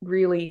what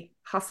really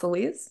hustle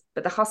is.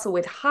 But the hustle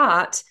with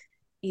heart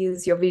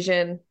is your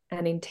vision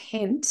and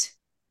intent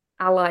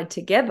allied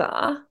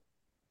together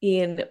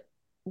in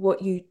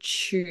what you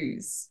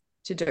choose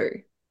to do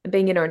and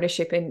being in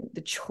ownership in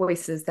the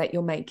choices that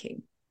you're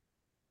making.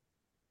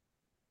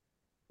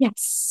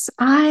 Yes.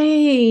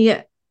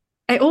 I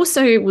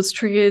also was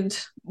triggered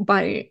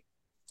by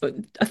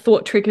a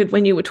thought triggered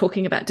when you were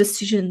talking about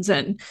decisions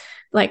and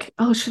like,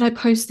 oh, should I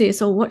post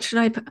this or what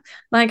should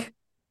like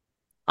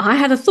I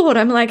had a thought.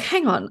 I'm like,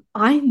 hang on,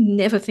 I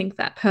never think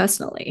that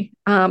personally.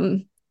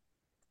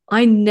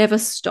 I never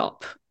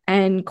stop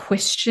and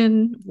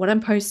question what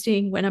I'm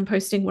posting, when I'm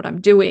posting, what I'm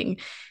doing.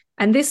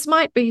 And this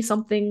might be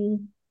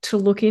something to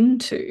look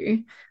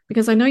into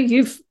because I know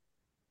you've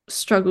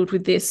struggled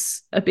with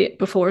this a bit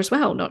before as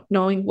well, not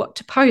knowing what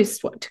to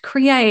post, what to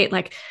create.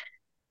 Like,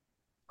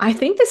 I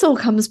think this all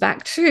comes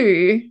back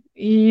to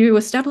you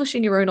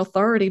establishing your own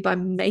authority by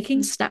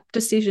making snap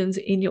decisions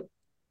in your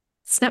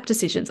snap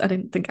decisions. I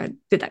didn't think I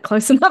did that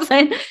close enough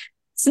then.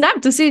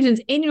 Snap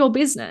decisions in your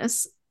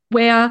business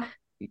where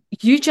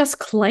you just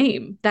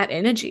claim that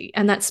energy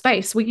and that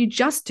space where you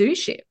just do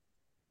shit.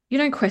 You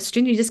don't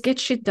question, you just get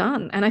shit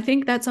done. And I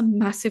think that's a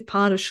massive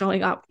part of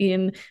showing up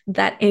in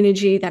that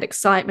energy, that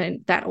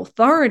excitement, that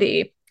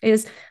authority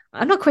is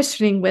I'm not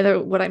questioning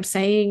whether what I'm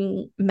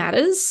saying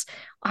matters.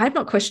 I'm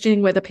not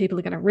questioning whether people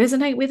are going to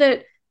resonate with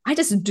it. I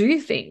just do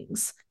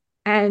things.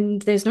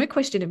 And there's no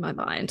question in my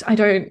mind. I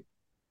don't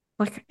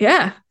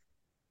I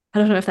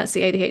don't know if that's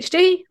the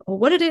ADHD or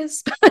what it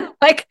is, but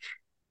like,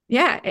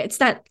 yeah, it's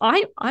that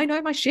I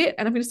know my shit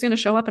and I'm just going to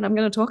show up and I'm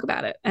going to talk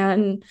about it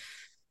and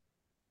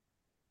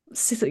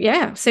see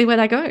where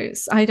that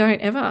goes. I don't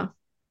ever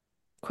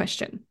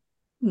question.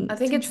 I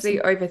think it's the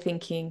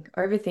overthinking.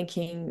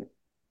 Overthinking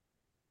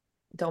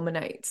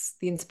dominates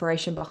the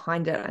inspiration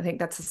behind it. I think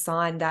that's a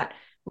sign that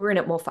we're in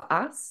it more for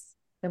us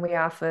than we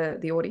are for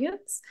the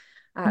audience.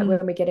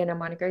 When we get in our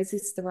mind and go, is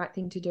this the right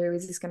thing to do?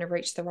 Is this going to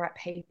reach the right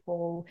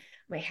people?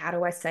 I mean, how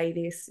do I say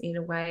this in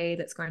a way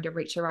that's going to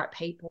reach the right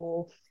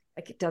people?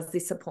 Like, does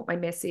this support my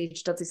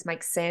message? Does this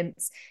make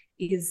sense?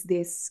 Is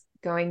this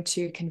going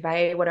to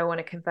convey what I want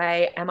to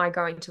convey? Am I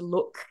going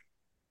to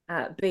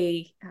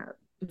be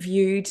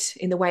viewed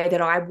in the way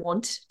that I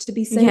want to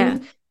be seen? Yeah.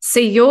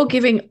 See, you're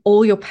giving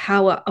all your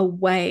power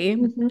away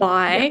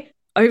by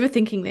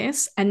overthinking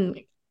this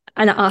and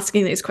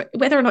asking these questions,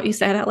 whether or not you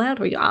say it out loud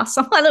or you ask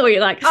someone or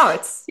you're like, oh,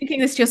 it's thinking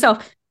this to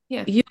yourself.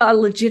 Yeah. You are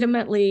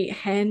legitimately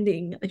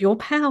handing your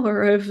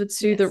power over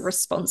to the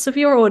response of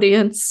your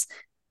audience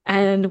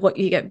and what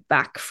you get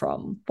back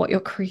from what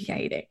you're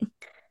creating.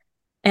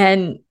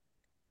 And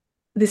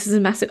this is a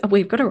massive,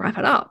 we've got to wrap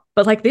it up,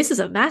 but like, this is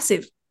a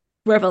massive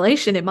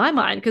revelation in my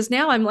mind because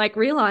now I'm like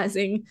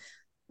realizing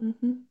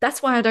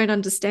that's why I don't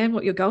understand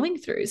what you're going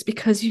through is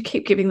because you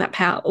keep giving that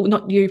power, or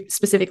not you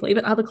specifically,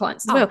 but other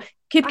clients as well,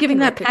 keep giving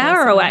that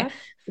power away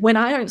when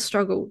I don't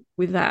struggle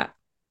with that.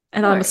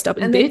 And I'm a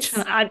stubborn bitch.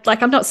 And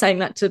I'm not saying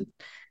that to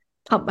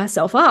pump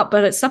myself up,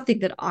 but it's something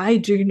that I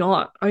do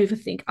not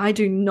overthink. I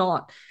do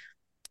not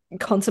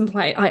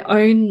contemplate. I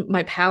own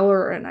my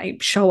power and I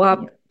show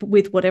up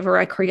with whatever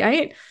I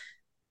create.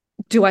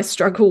 Do I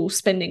struggle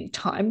spending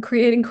time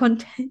creating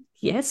content?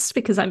 Yes,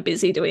 because I'm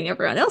busy doing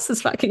everyone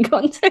else's fucking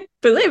content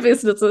for their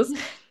businesses.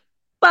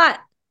 But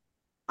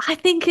I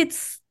think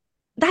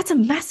that's a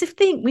massive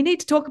thing. We need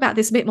to talk about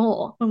this a bit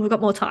more when we've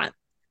got more time.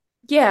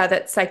 Yeah,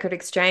 that sacred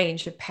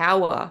exchange of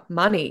power,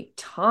 money,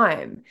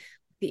 time,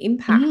 the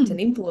impact and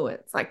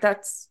influence. Like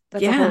that's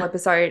a whole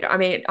episode. I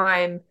mean,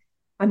 I'm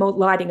all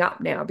lighting up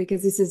now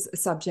because this is a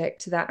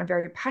subject that I'm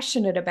very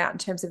passionate about in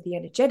terms of the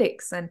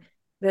energetics and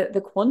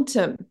the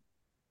quantum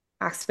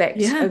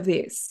aspect of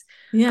this.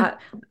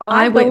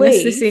 I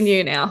witness this in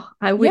you now.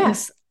 I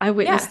witness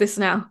this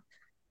now.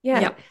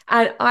 And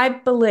I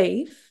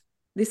believe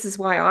this is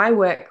why I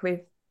work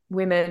with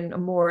women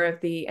more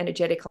of the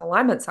energetic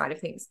alignment side of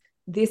things.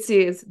 This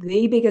is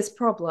the biggest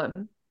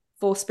problem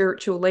for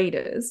spiritual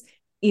leaders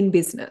in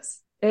business.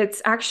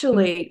 It's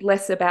actually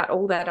less about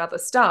all that other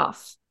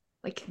stuff.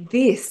 Like,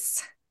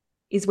 this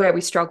is where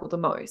we struggle the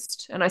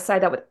most. And I say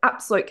that with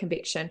absolute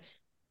conviction.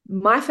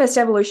 My first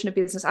evolution of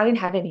business, I didn't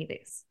have any of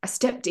this. I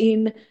stepped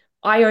in,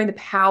 I owned the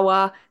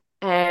power,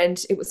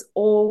 and it was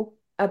all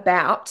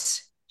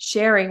about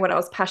sharing what I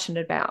was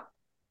passionate about.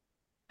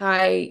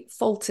 I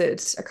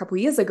faltered a couple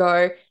of years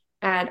ago,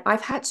 and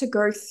I've had to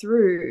go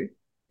through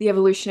the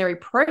evolutionary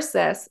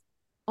process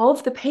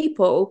of the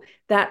people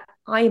that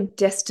I am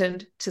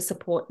destined to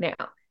support now.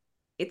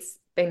 It's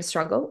been a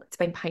struggle. It's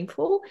been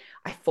painful.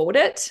 I fought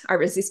it. I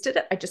resisted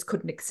it. I just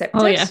couldn't accept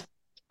it. Yeah.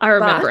 I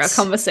remember our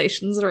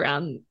conversations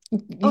around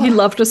you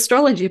loved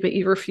astrology, but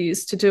you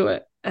refused to do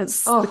it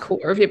as the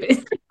core of your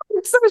business.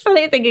 It's so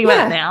funny thinking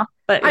about it now.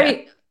 But I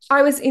mean,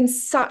 I was in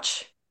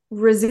such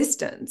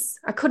resistance.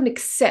 I couldn't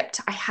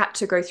accept I had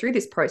to go through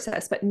this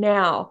process. But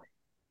now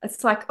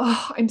it's like,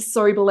 oh, I'm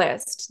so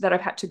blessed that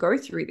I've had to go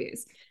through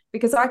this,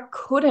 because I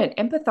couldn't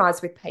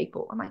empathize with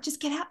people. I'm like, just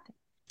get out there,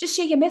 just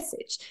share your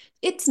message.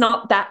 It's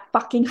not that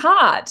fucking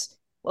hard.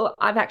 Well,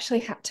 I've actually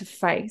had to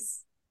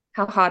face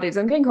how hard it is.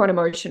 I'm getting quite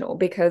emotional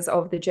because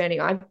of the journey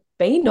I've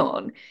been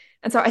on.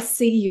 And so I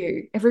see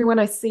you, everyone,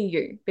 I see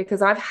you,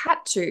 because I've had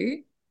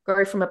to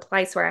go from a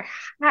place where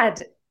I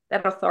had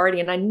that authority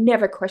and I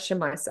never questioned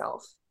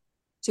myself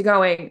to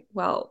going,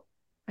 well,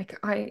 like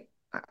I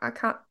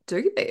can't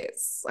do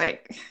this.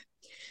 Like,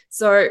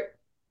 so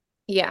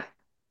yeah,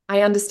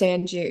 I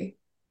understand you.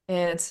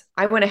 And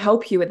I want to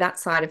help you with that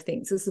side of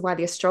things. This is why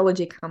the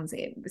astrology comes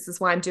in. This is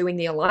why I'm doing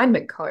the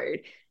alignment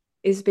code,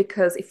 is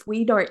because if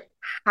we don't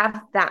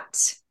have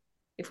that,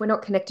 if we're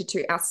not connected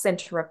to our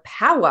center of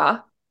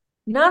power,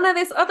 none of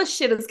this other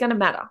shit is going to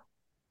matter.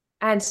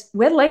 And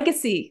we're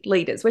legacy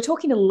leaders. We're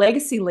talking to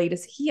legacy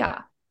leaders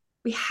here.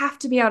 We have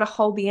to be able to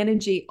hold the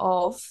energy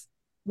of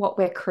what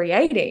we're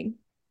creating.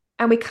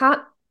 And we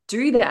can't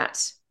do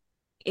that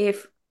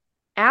if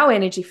our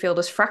energy field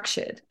is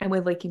fractured and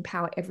we're leaking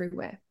power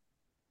everywhere.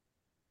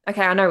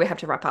 Okay, I know we have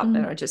to wrap up,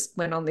 and I just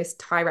went on this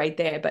tirade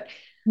there, but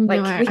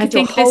like we could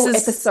do a whole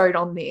episode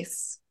on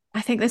this.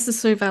 I think this is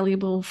so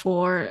valuable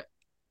for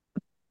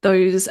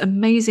those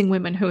amazing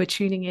women who are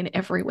tuning in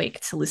every week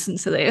to listen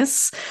to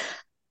this.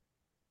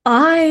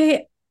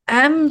 I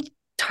am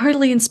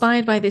totally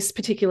inspired by this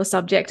particular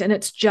subject, and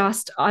it's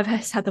just, I've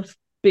had the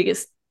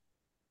biggest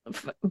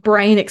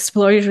brain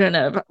explosion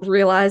of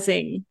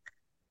realizing,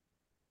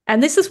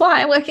 and this is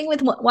why working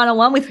with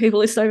one-on-one with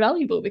people is so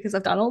valuable, because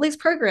I've done all these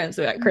programs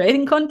about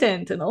creating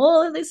content and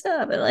all of this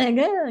stuff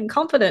and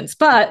confidence,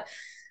 but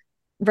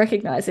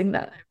recognizing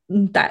that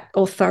that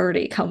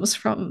authority comes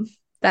from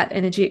that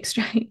energy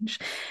exchange.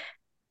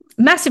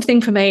 Massive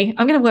thing for me.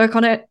 I'm going to work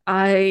on it.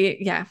 I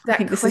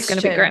think this is going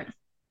to be great.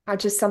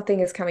 Something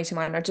is coming to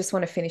mind. I just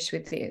want to finish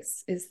with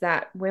this, is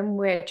that when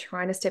we're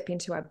trying to step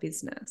into our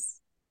business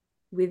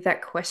with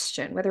that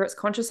question, whether it's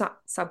conscious or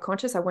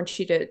subconscious, I want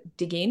you to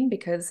dig in,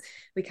 because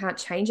we can't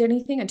change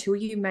anything until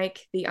you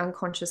make the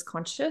unconscious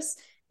conscious.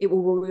 It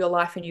will rule your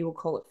life and you will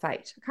call it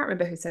fate. I can't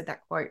remember who said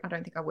that quote. I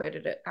don't think I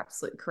worded it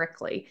absolutely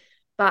correctly.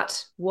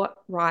 But what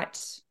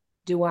right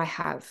do I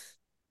have?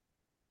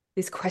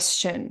 This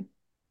question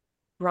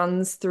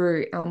runs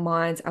through our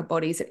minds, our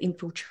bodies. It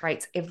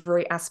infiltrates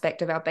every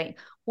aspect of our being.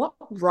 What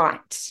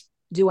right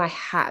do I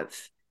have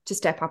to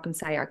step up and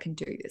say I can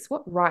do this?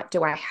 What right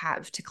do I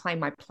have to claim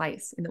my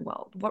place in the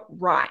world? What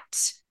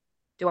right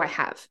do I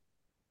have?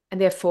 And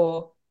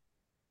therefore,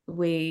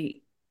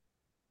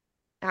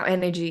 our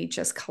energy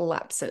just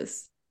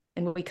collapses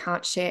and we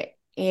can't share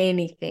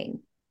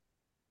anything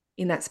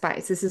in that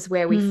space. This is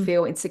where we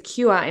feel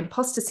insecure.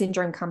 Imposter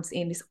syndrome comes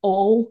in. This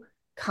all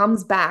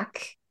comes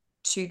back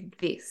to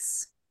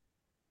this.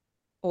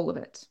 All of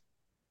it.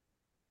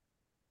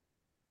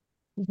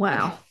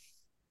 Wow.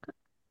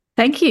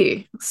 Thank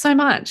you so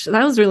much.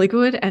 That was really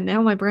good. And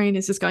now my brain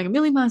is just going a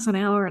million miles an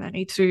hour and I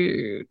need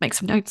to make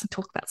some notes and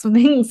talk about some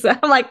things.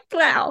 I'm like,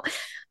 wow.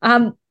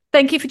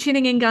 Thank you for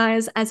tuning in,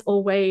 guys. As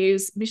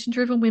always, Mission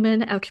Driven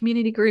Women, our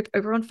community group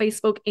over on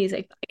Facebook, is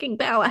a fucking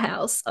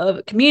powerhouse of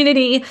a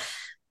community.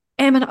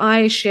 Em and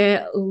I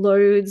share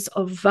loads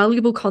of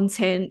valuable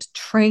content,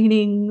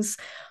 trainings.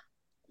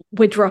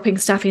 We're dropping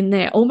stuff in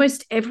there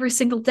almost every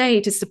single day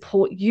to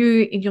support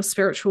you in your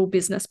spiritual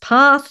business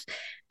path.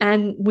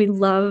 And we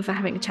love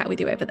having a chat with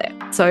you over there.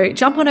 So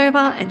jump on over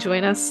and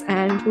join us,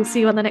 and we'll see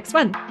you on the next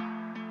one.